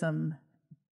bioregionalism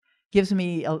gives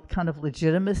me a kind of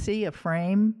legitimacy, a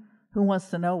frame. Who wants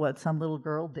to know what some little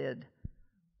girl did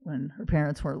when her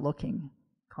parents weren't looking?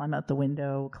 Climb out the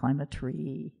window, climb a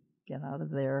tree, get out of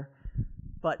there.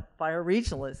 But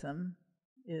bioregionalism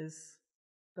is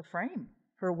the frame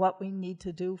for what we need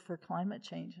to do for climate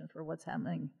change and for what's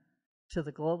happening to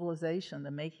the globalization,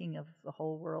 the making of the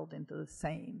whole world into the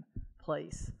same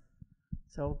place.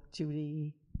 So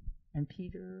Judy and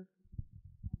Peter,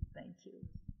 thank you.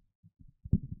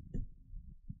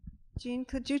 Jean,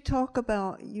 could you talk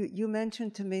about, you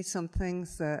mentioned to me some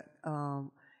things that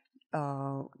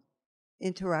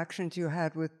interactions you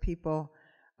had with people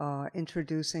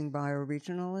introducing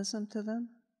bioregionalism to them?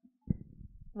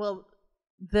 Well,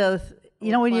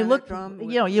 when you look,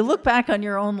 you look back on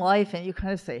your own life and you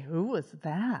kind of say, who was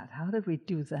that? How did we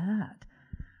do that?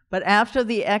 But after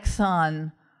the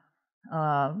Exxon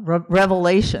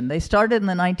revelation, they started in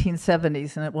the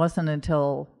 1970s, and it wasn't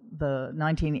until the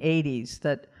 1980s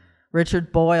that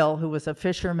Richard Boyle, who was a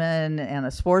fisherman and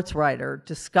a sports writer,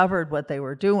 discovered what they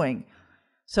were doing.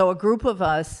 So a group of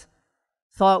us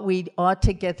thought we ought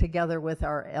to get together with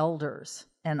our elders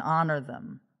and honor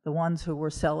them, the ones who were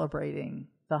celebrating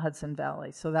the Hudson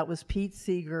Valley. So that was Pete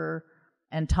Seeger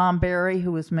and Tom Berry,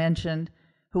 who was mentioned,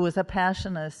 who was a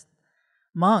Passionist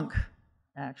monk,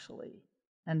 actually,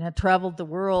 and had traveled the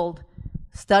world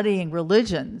studying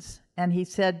religions. And he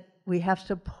said, we have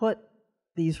to put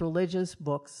these religious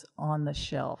books on the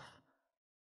shelf.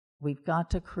 We've got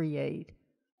to create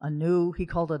a new, he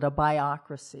called it a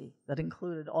biocracy, that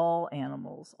included all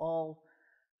animals, all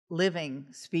living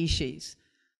species.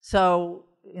 So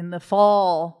in the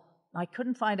fall, I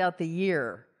couldn't find out the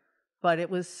year, but it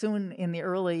was soon in the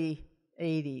early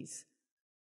 80s.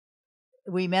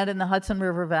 We met in the Hudson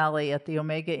River Valley at the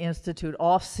Omega Institute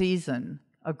off-season,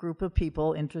 a group of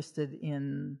people interested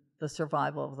in the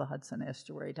survival of the Hudson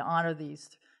estuary, to honor these.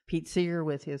 Pete Seeger,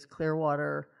 with his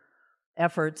Clearwater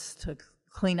efforts to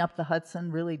clean up the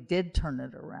Hudson, really did turn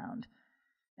it around.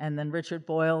 And then Richard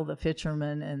Boyle, the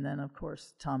fisherman, and then, of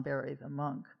course, Tom Berry, the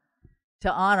monk,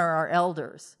 to honor our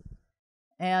elders.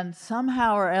 And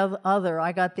somehow or other,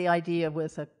 I got the idea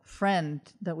with a friend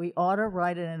that we ought to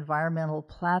write an environmental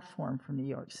platform for New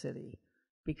York City,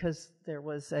 because there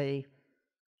was a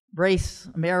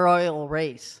mayoral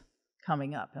race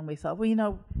coming up. And we thought,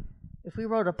 well, if we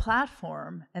wrote a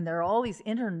platform, and there are all these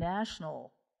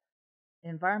international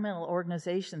environmental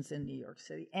organizations in New York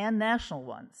City, and national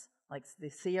ones, like the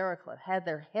Sierra Club, had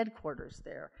their headquarters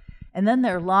there. And then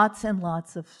there are lots and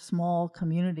lots of small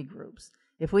community groups.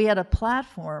 If we had a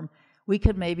platform, we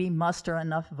could maybe muster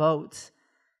enough votes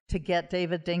to get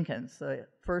David Dinkins, the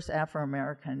first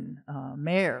Afro-American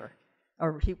mayor,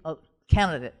 or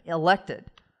candidate, elected.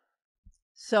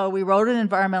 So we wrote an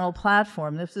environmental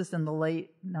platform. This was in the late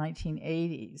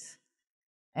 1980s.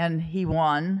 And he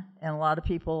won, and a lot of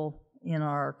people in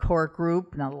our core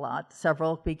group, not a lot,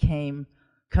 several became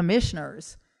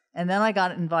commissioners. And then I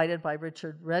got invited by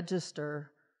Richard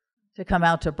Register to come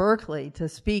out to Berkeley to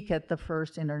speak at the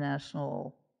first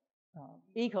international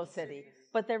eco-city.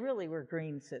 But there really were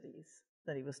green cities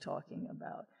that he was talking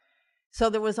about. So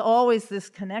there was always this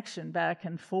connection back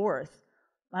and forth.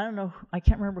 I don't know, I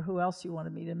can't remember who else you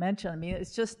wanted me to mention. I mean,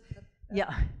 it's just,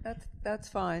 yeah. That's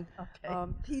fine.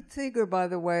 Okay. Pete Seeger, by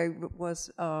the way,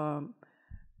 was,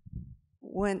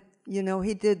 when,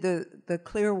 he did the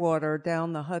Clearwater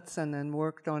down the Hudson and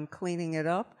worked on cleaning it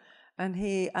up. And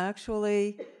he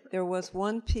actually, there was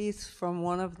one piece from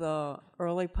one of the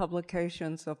early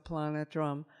publications of Planet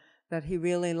Drum that he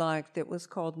really liked. It was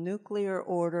called Nuclear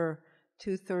Order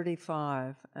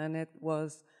 235, and it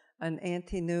was an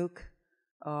anti-nuke.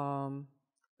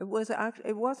 It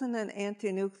wasn't an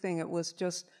anti-nuke thing. It was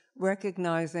just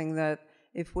recognizing that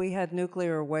if we had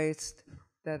nuclear waste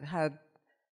that had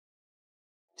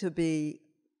to be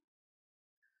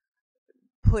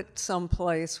put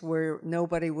someplace where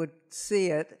nobody would see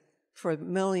it for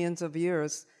millions of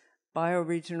years,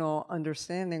 bioregional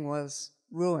understanding was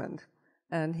ruined.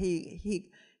 And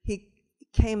he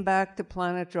came back to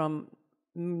Planet Drum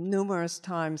numerous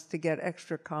times to get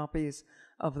extra copies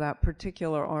of that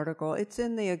particular article. It's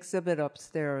in the exhibit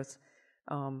upstairs,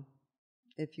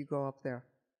 if you go up there.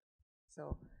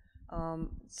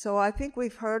 So I think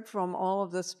we've heard from all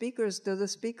of the speakers. Do the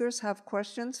speakers have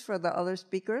questions for the other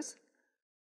speakers?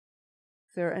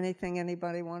 Is there anything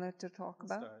anybody wanted to talk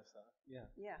about?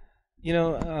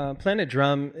 Yeah. Planet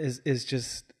Drum is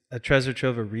just a treasure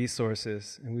trove of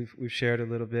resources, and we've shared a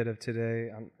little bit of today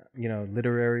on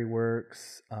literary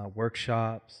works,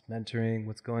 workshops, mentoring,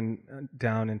 what's going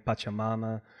down in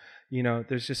Pachamama.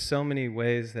 There's just so many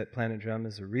ways that Planet Drum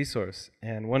is a resource,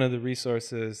 and one of the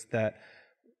resources that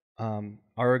our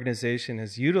organization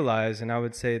has utilized, and I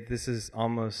would say this is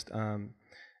almost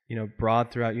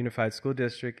broad throughout Unified School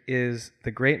District, is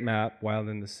the Great Map, Wild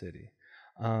in the City.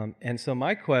 And so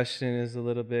my question is a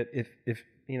little bit, if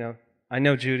I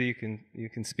know, Judy, you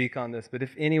can speak on this, but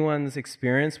if anyone's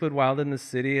experienced with Wild in the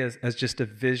City as just a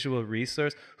visual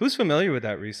resource, who's familiar with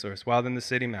that resource, Wild in the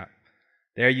City map?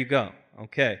 There you go.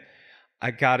 Okay.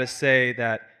 I gotta say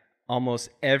that almost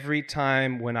every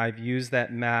time when I've used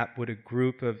that map with a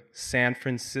group of San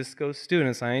Francisco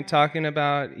students, I ain't talking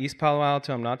about East Palo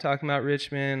Alto, I'm not talking about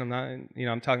Richmond,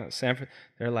 I'm talking about San Francisco,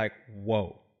 they're like,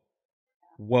 whoa.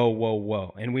 whoa, whoa,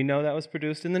 whoa. And we know that was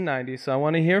produced in the 90s, so I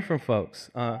want to hear from folks.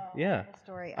 Yeah,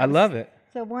 Story. I love it.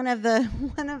 So one of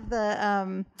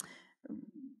the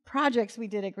projects we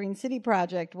did at Green City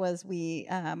Project was we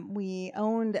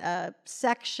owned a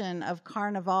section of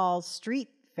Carnival's street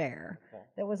fair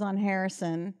that was on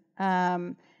Harrison,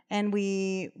 and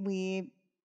we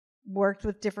worked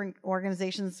with different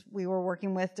organizations we were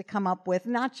working with to come up with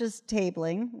not just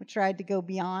tabling. We tried to go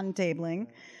beyond tabling,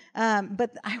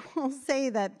 but I will say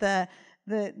that the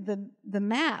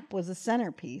map was a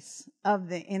centerpiece of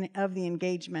the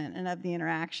engagement and of the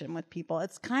interaction with people.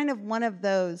 It's kind of one of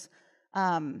those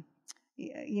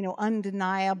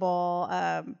undeniable.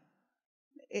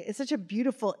 It's such a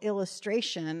beautiful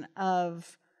illustration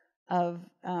of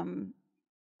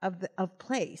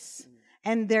place.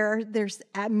 And there's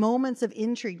moments of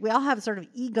intrigue. We all have sort of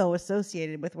ego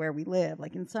associated with where we live,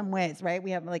 like in some ways, right? We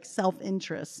have like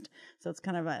self-interest, so it's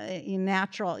kind of a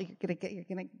natural. You're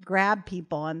gonna grab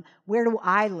people, and where do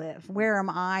I live? Where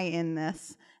am I in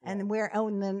this? And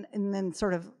and then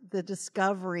sort of the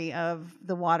discovery of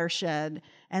the watershed,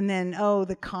 and then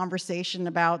the conversation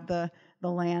about the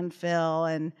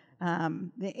landfill, and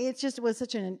it was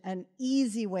such an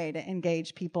easy way to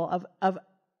engage people of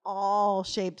all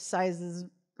shapes, sizes,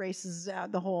 races,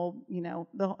 the whole,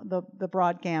 the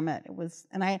broad gamut. It was,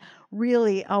 and I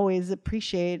really always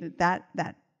appreciated that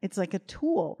it's like a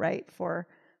tool, right, for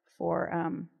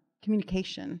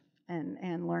communication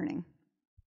and learning.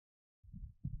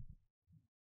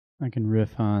 I can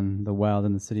riff on the Wild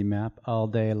in the City map all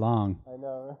day long. I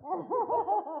know.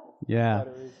 Yeah.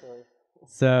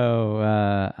 So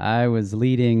I was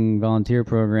leading volunteer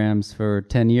programs for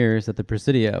 10 years at the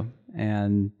Presidio,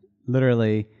 and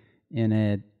literally in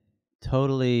a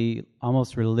totally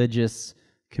almost religious,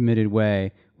 committed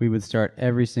way, we would start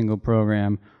every single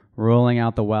program rolling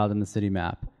out the Wild in the City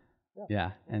map.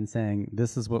 Yeah, and saying,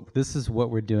 this is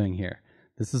what we're doing here.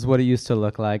 This is what it used to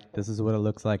look like. This is what it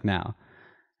looks like now.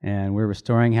 And we're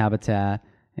restoring habitat,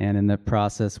 and in the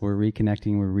process, we're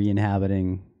reconnecting, we're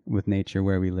re-inhabiting with nature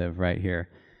where we live right here.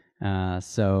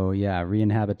 So yeah,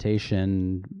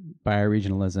 re-inhabitation,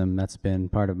 bioregionalism, that's been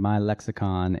part of my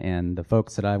lexicon, and the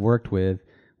folks that I've worked with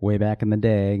way back in the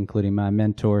day, including my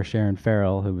mentor, Sharon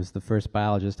Farrell, who was the first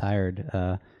biologist hired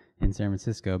in San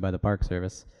Francisco by the Park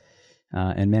Service,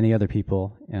 and many other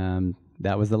people.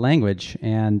 That was the language.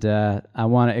 And I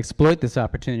want to exploit this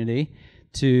opportunity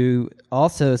to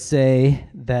also say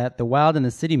that the Wild in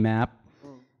the City map,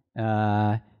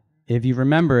 if you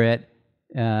remember it,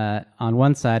 on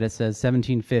one side it says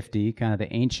 1750, kind of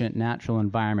the ancient natural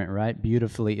environment, right?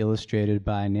 Beautifully illustrated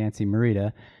by Nancy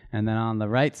Morita. And then on the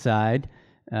right side,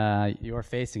 you're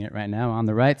facing it right now. On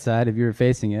the right side, if you're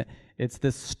facing it, it's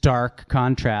this stark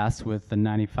contrast with the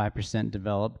 95%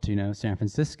 developed, San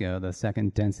Francisco, the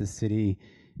second densest city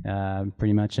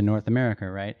pretty much in North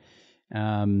America, right?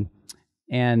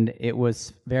 And it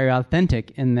was very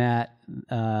authentic in that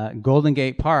Golden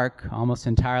Gate Park almost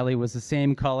entirely was the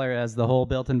same color as the whole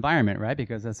built environment, right?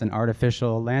 Because that's an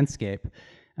artificial landscape,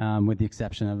 with the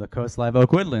exception of the Coast Live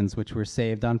Oak Woodlands, which were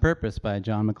saved on purpose by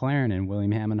John McLaren and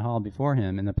William Hammond Hall before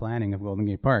him in the planning of Golden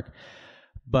Gate Park.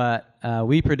 But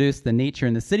we produced the Nature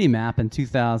in the City map in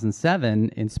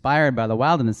 2007, inspired by the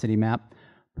Wild in the City map,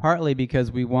 partly because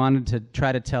we wanted to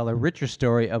try to tell a richer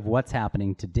story of what's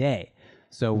happening today.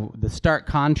 So the stark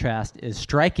contrast is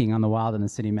striking on the Wild in the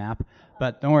City map.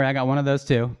 But don't worry, I got one of those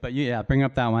too. But bring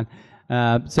up that one.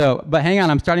 But hang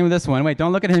on, I'm starting with this one. Wait,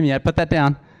 don't look at him yet. Put that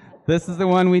down. This is the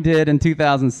one we did in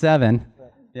 2007.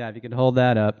 Yeah, if you could hold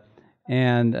that up.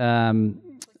 And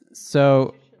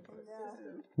so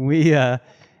we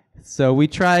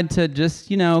tried to just,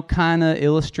 kind of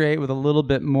illustrate with a little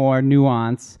bit more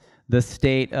nuance the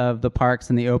state of the parks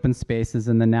and the open spaces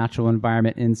and the natural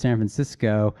environment in San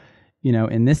Francisco,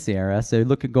 in this era. So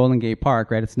look at Golden Gate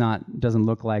Park, right? Doesn't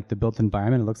look like the built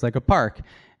environment. It looks like a park.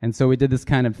 And so we did this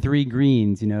kind of three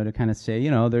greens, to kind of say,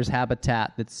 there's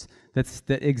habitat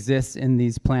that exists in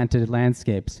these planted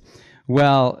landscapes.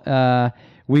 Well,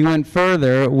 we went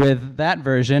further with that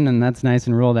version, and that's nice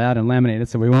and rolled out and laminated,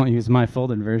 so we won't use my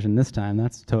folded version this time.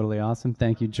 That's totally awesome.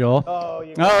 Thank you, Joel.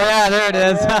 Yeah, there it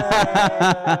is.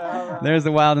 There's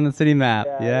the Wild in the City map.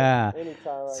 Yeah.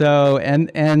 So,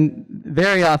 and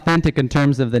very authentic in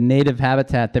terms of the native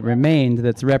habitat that remained,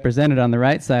 that's represented on the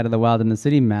right side of the Wild in the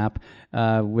City map,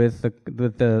 with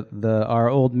our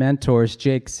old mentors,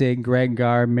 Jake Sigg, Greg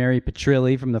Garr, Mary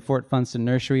Petrilli from the Fort Funston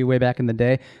Nursery way back in the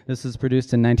day. This was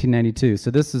produced in 1992.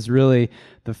 So this is really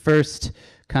the first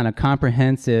kind of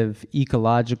comprehensive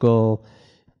ecological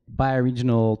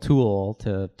bioregional tool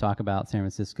to talk about San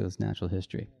Francisco's natural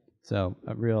history. So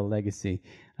a real legacy.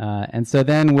 And so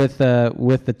then with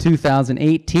the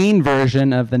 2018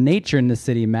 version of the Nature in the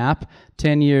City map,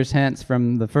 10 years hence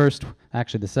from the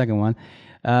second one,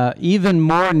 even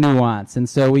more nuance. And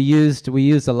so we used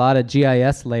a lot of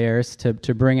GIS layers to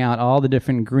bring out all the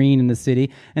different green in the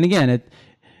city. And again,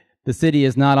 the city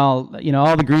is not all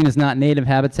the green is not native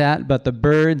habitat, but the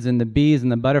birds and the bees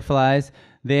and the butterflies,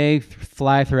 they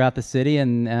fly throughout the city,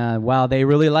 and while they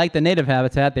really like the native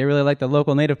habitat, they really like the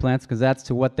local native plants because that's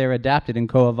to what they're adapted and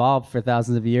co-evolved for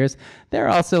thousands of years. They're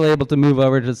also able to move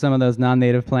over to some of those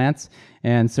non-native plants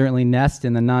and certainly nest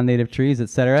in the non-native trees,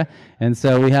 etc. And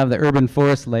so we have the urban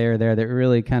forest layer there that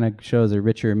really kind of shows a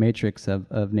richer matrix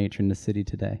of nature in the city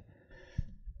today.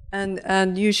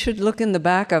 And you should look in the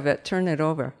back of it, turn it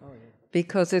over,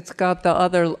 because it's got the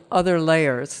other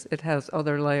layers. It has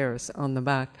other layers on the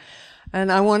back. And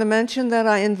I want to mention that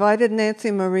I invited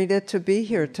Nancy Marita to be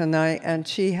here tonight, and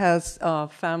she has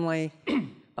family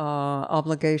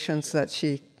obligations that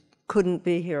she couldn't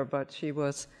be here, but she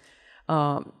was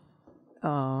sorry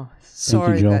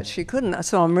that she couldn't.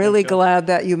 So I'm really glad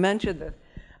that you mentioned it.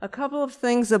 A couple of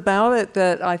things about it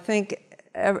that I think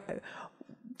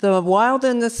the Wild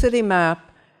in the City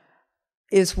map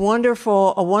is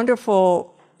wonderful, a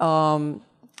wonderful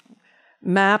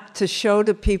map to show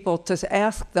to people, to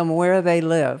ask them where they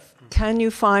live. Can you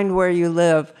find where you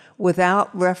live without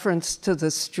reference to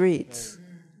the streets?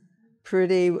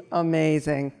 Pretty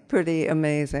amazing, pretty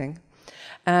amazing.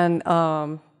 And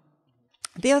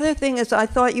the other thing is, I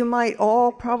thought you might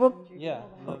all probably... Yeah.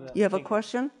 You have a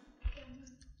question?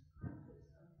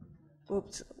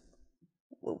 Oops.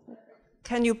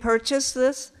 Can you purchase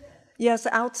this? Yes,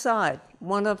 outside.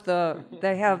 One of the...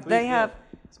 They have...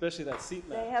 Especially that seat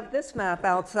map. They have this map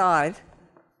outside,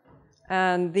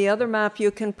 and the other map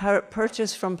you can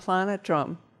purchase from Planet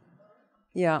Drum.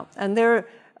 Yeah, and they're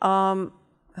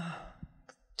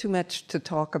too much to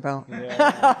talk about.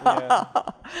 Yeah.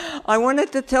 I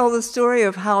wanted to tell the story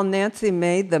of how Nancy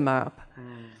made the map.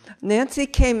 Nancy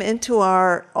came into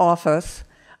our office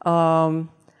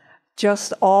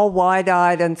just all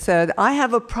wide-eyed and said, "I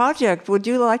have a project. Would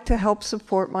you like to help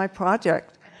support my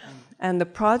project?" And the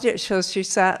project shows,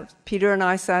 Peter and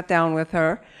I sat down with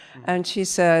her, and she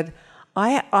said,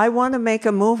 I want to make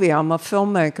a movie. I'm a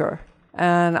filmmaker,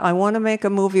 and I want to make a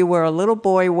movie where a little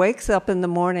boy wakes up in the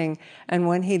morning, and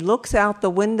when he looks out the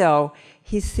window,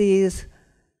 he sees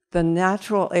the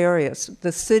natural areas,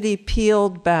 the city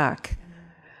peeled back.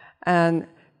 And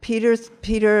Peter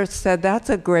said,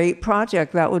 that's a great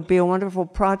project. That would be a wonderful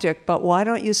project, but why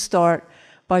don't you start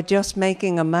by just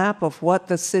making a map of what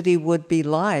the city would be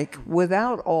like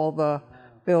without all the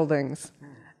buildings.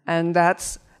 And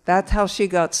that's how she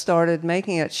got started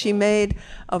making it. She made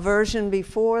a version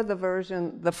before the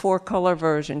 4-color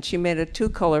version. She made a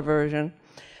 2-color version,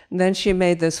 and then she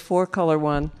made this 4-color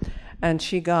one, and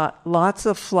she got lots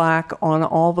of flack on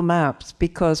all the maps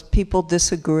because people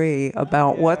disagree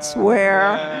about what's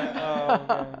where.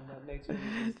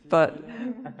 But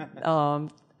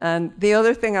and the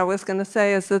other thing I was going to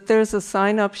say is that there's a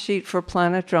sign-up sheet for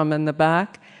Planet Drum in the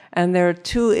back, and there are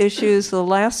 2 issues. The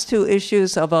last 2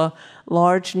 issues of a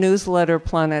large newsletter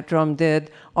Planet Drum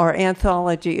did are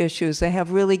anthology issues. They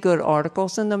have really good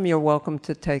articles in them. You're welcome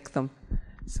to take them.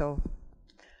 So,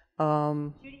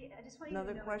 Judy, I just want you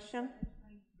another to know question?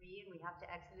 We have to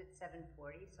exit at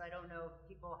 7:40, so I don't know if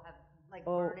people have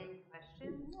burning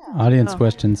questions. Audience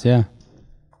questions, yeah.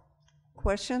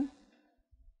 Question?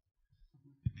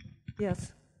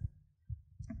 Yes.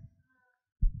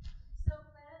 So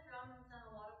Planet Drum has done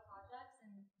a lot of projects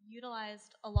and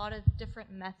utilized a lot of different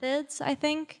methods, I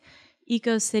think.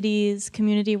 Eco-cities,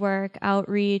 community work,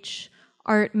 outreach,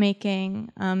 art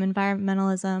making,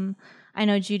 environmentalism. I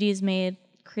know Judy's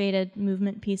created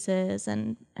movement pieces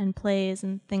and plays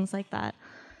and things like that.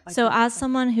 So as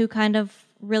someone who kind of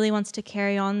really wants to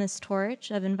carry on this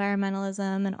torch of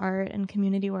environmentalism and art and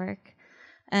community work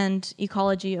and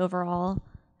ecology overall,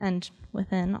 and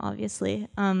within, obviously.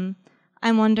 I'm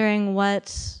wondering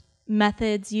what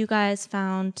methods you guys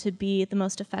found to be the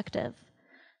most effective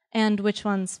and which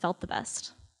ones felt the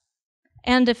best.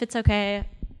 And if it's okay,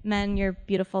 men, you're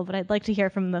beautiful, but I'd like to hear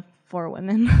from the 4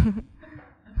 women.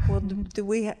 Well, do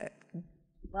we...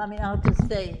 Well, I mean, I'll just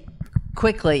say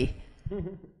quickly,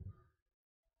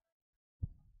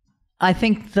 I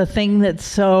think the thing that's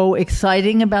so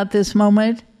exciting about this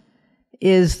moment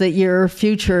is that your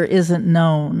future isn't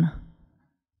known.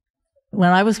 When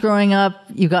I was growing up,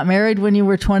 you got married when you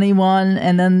were 21,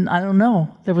 and then, I don't know,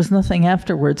 there was nothing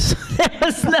afterwards. There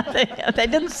was nothing. They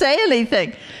didn't say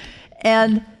anything.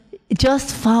 And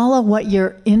just follow what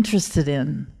you're interested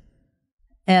in.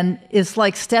 And it's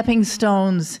like stepping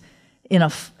stones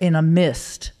in a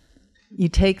mist. You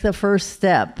take the first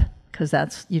step,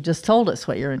 because you just told us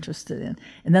what you're interested in.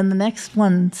 And then the next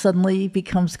one suddenly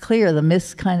becomes clear. The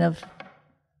mist kind of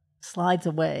slides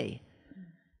away.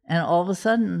 And all of a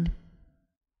sudden,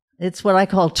 it's what I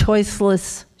call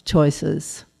choiceless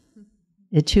choices.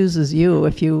 It chooses you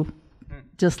if you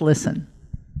just listen.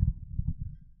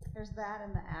 There's that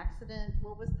and the accident.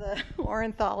 What was the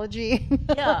ornithology?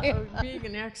 Yeah. Being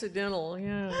an accidental,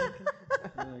 yeah.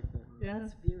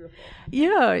 That's beautiful.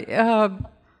 Yeah,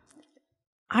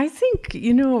 I think,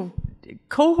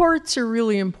 cohorts are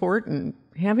really important.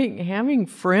 Having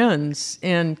friends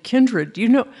and kindred.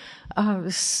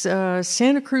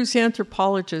 Santa Cruz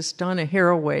anthropologist Donna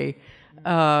Haraway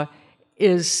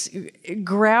is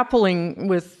grappling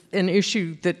with an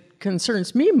issue that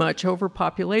concerns me much,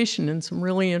 overpopulation, in some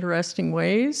really interesting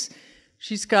ways.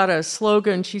 She's got a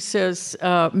slogan. She says,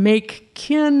 make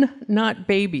kin, not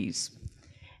babies.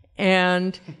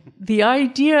 And the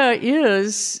idea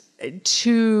is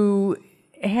to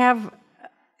have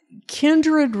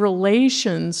kindred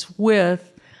relations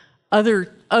with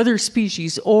other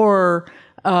species or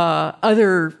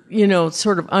other,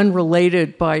 sort of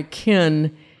unrelated by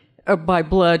kin, by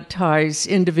blood ties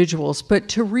individuals, but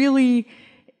to really,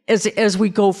 as we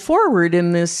go forward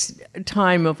in this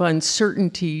time of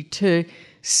uncertainty, to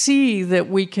see that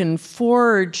we can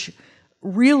forge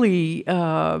really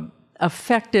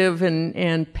effective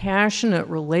and passionate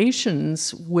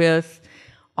relations with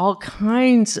all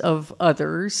kinds of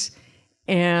others,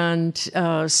 and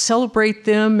celebrate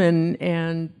them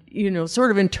and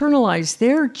sort of internalize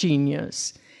their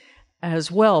genius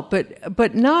as well.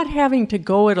 But not having to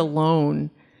go it alone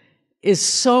is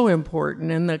so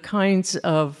important, and the kinds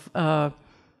of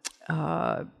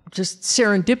just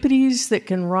serendipities that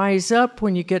can rise up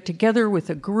when you get together with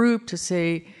a group to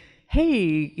say,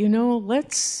 hey,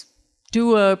 let's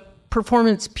do a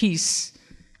performance piece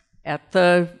at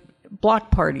the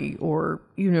block party, or,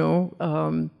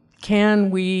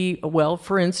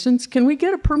 for instance, can we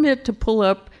get a permit to pull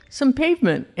up some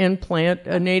pavement and plant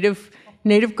a native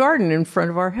garden in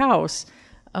front of our house?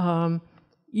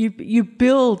 You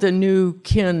build a new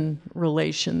kin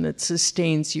relation that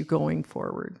sustains you going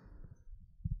forward.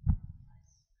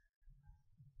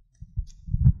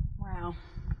 Wow.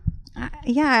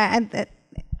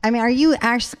 Are you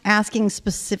asking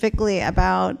specifically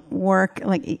about work,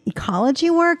 like ecology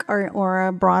work, or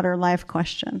a broader life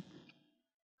question?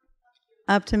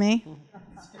 Up to me?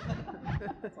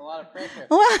 That's a lot of pressure.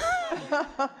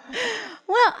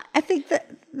 Well, I think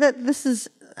that this is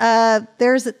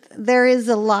there is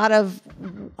a lot of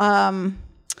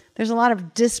there's a lot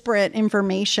of disparate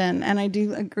information, and I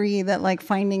do agree that like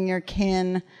finding your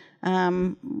kin,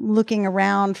 looking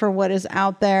around for what is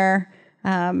out there,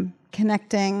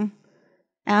 connecting,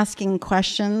 asking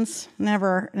questions.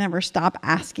 Never stop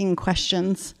asking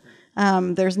questions.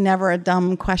 There's never a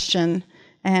dumb question,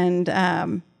 and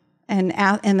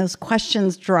those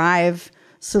questions drive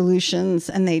solutions,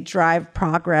 and they drive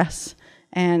progress,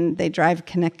 and they drive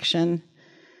connection.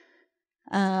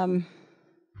 And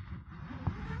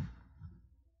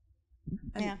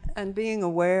being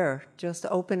aware, just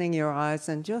opening your eyes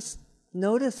and just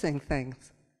noticing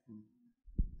things.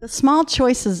 The small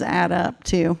choices add up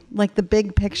too. Like the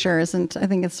big picture isn't. I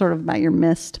think it's sort of about your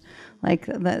mist. Like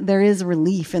there is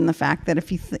relief in the fact that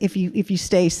if you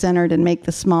stay centered and make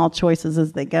the small choices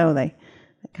as they go, they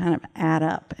kind of add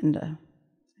up into a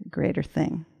greater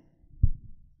thing.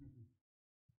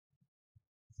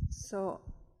 So,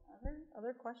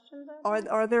 other questions?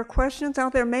 Are there questions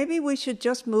out there? Maybe we should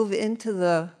just move into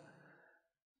the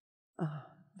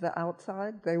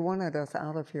outside. They wanted us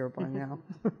out of here by now.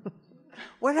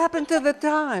 What happened to the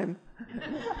time? Are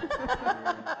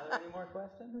there any more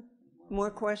questions?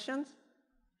 More questions?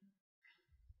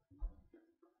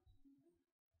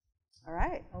 All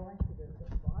right.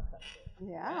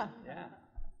 Yeah. Yeah.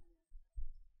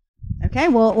 Okay,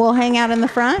 we'll hang out in the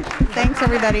front. Thanks,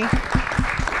 everybody.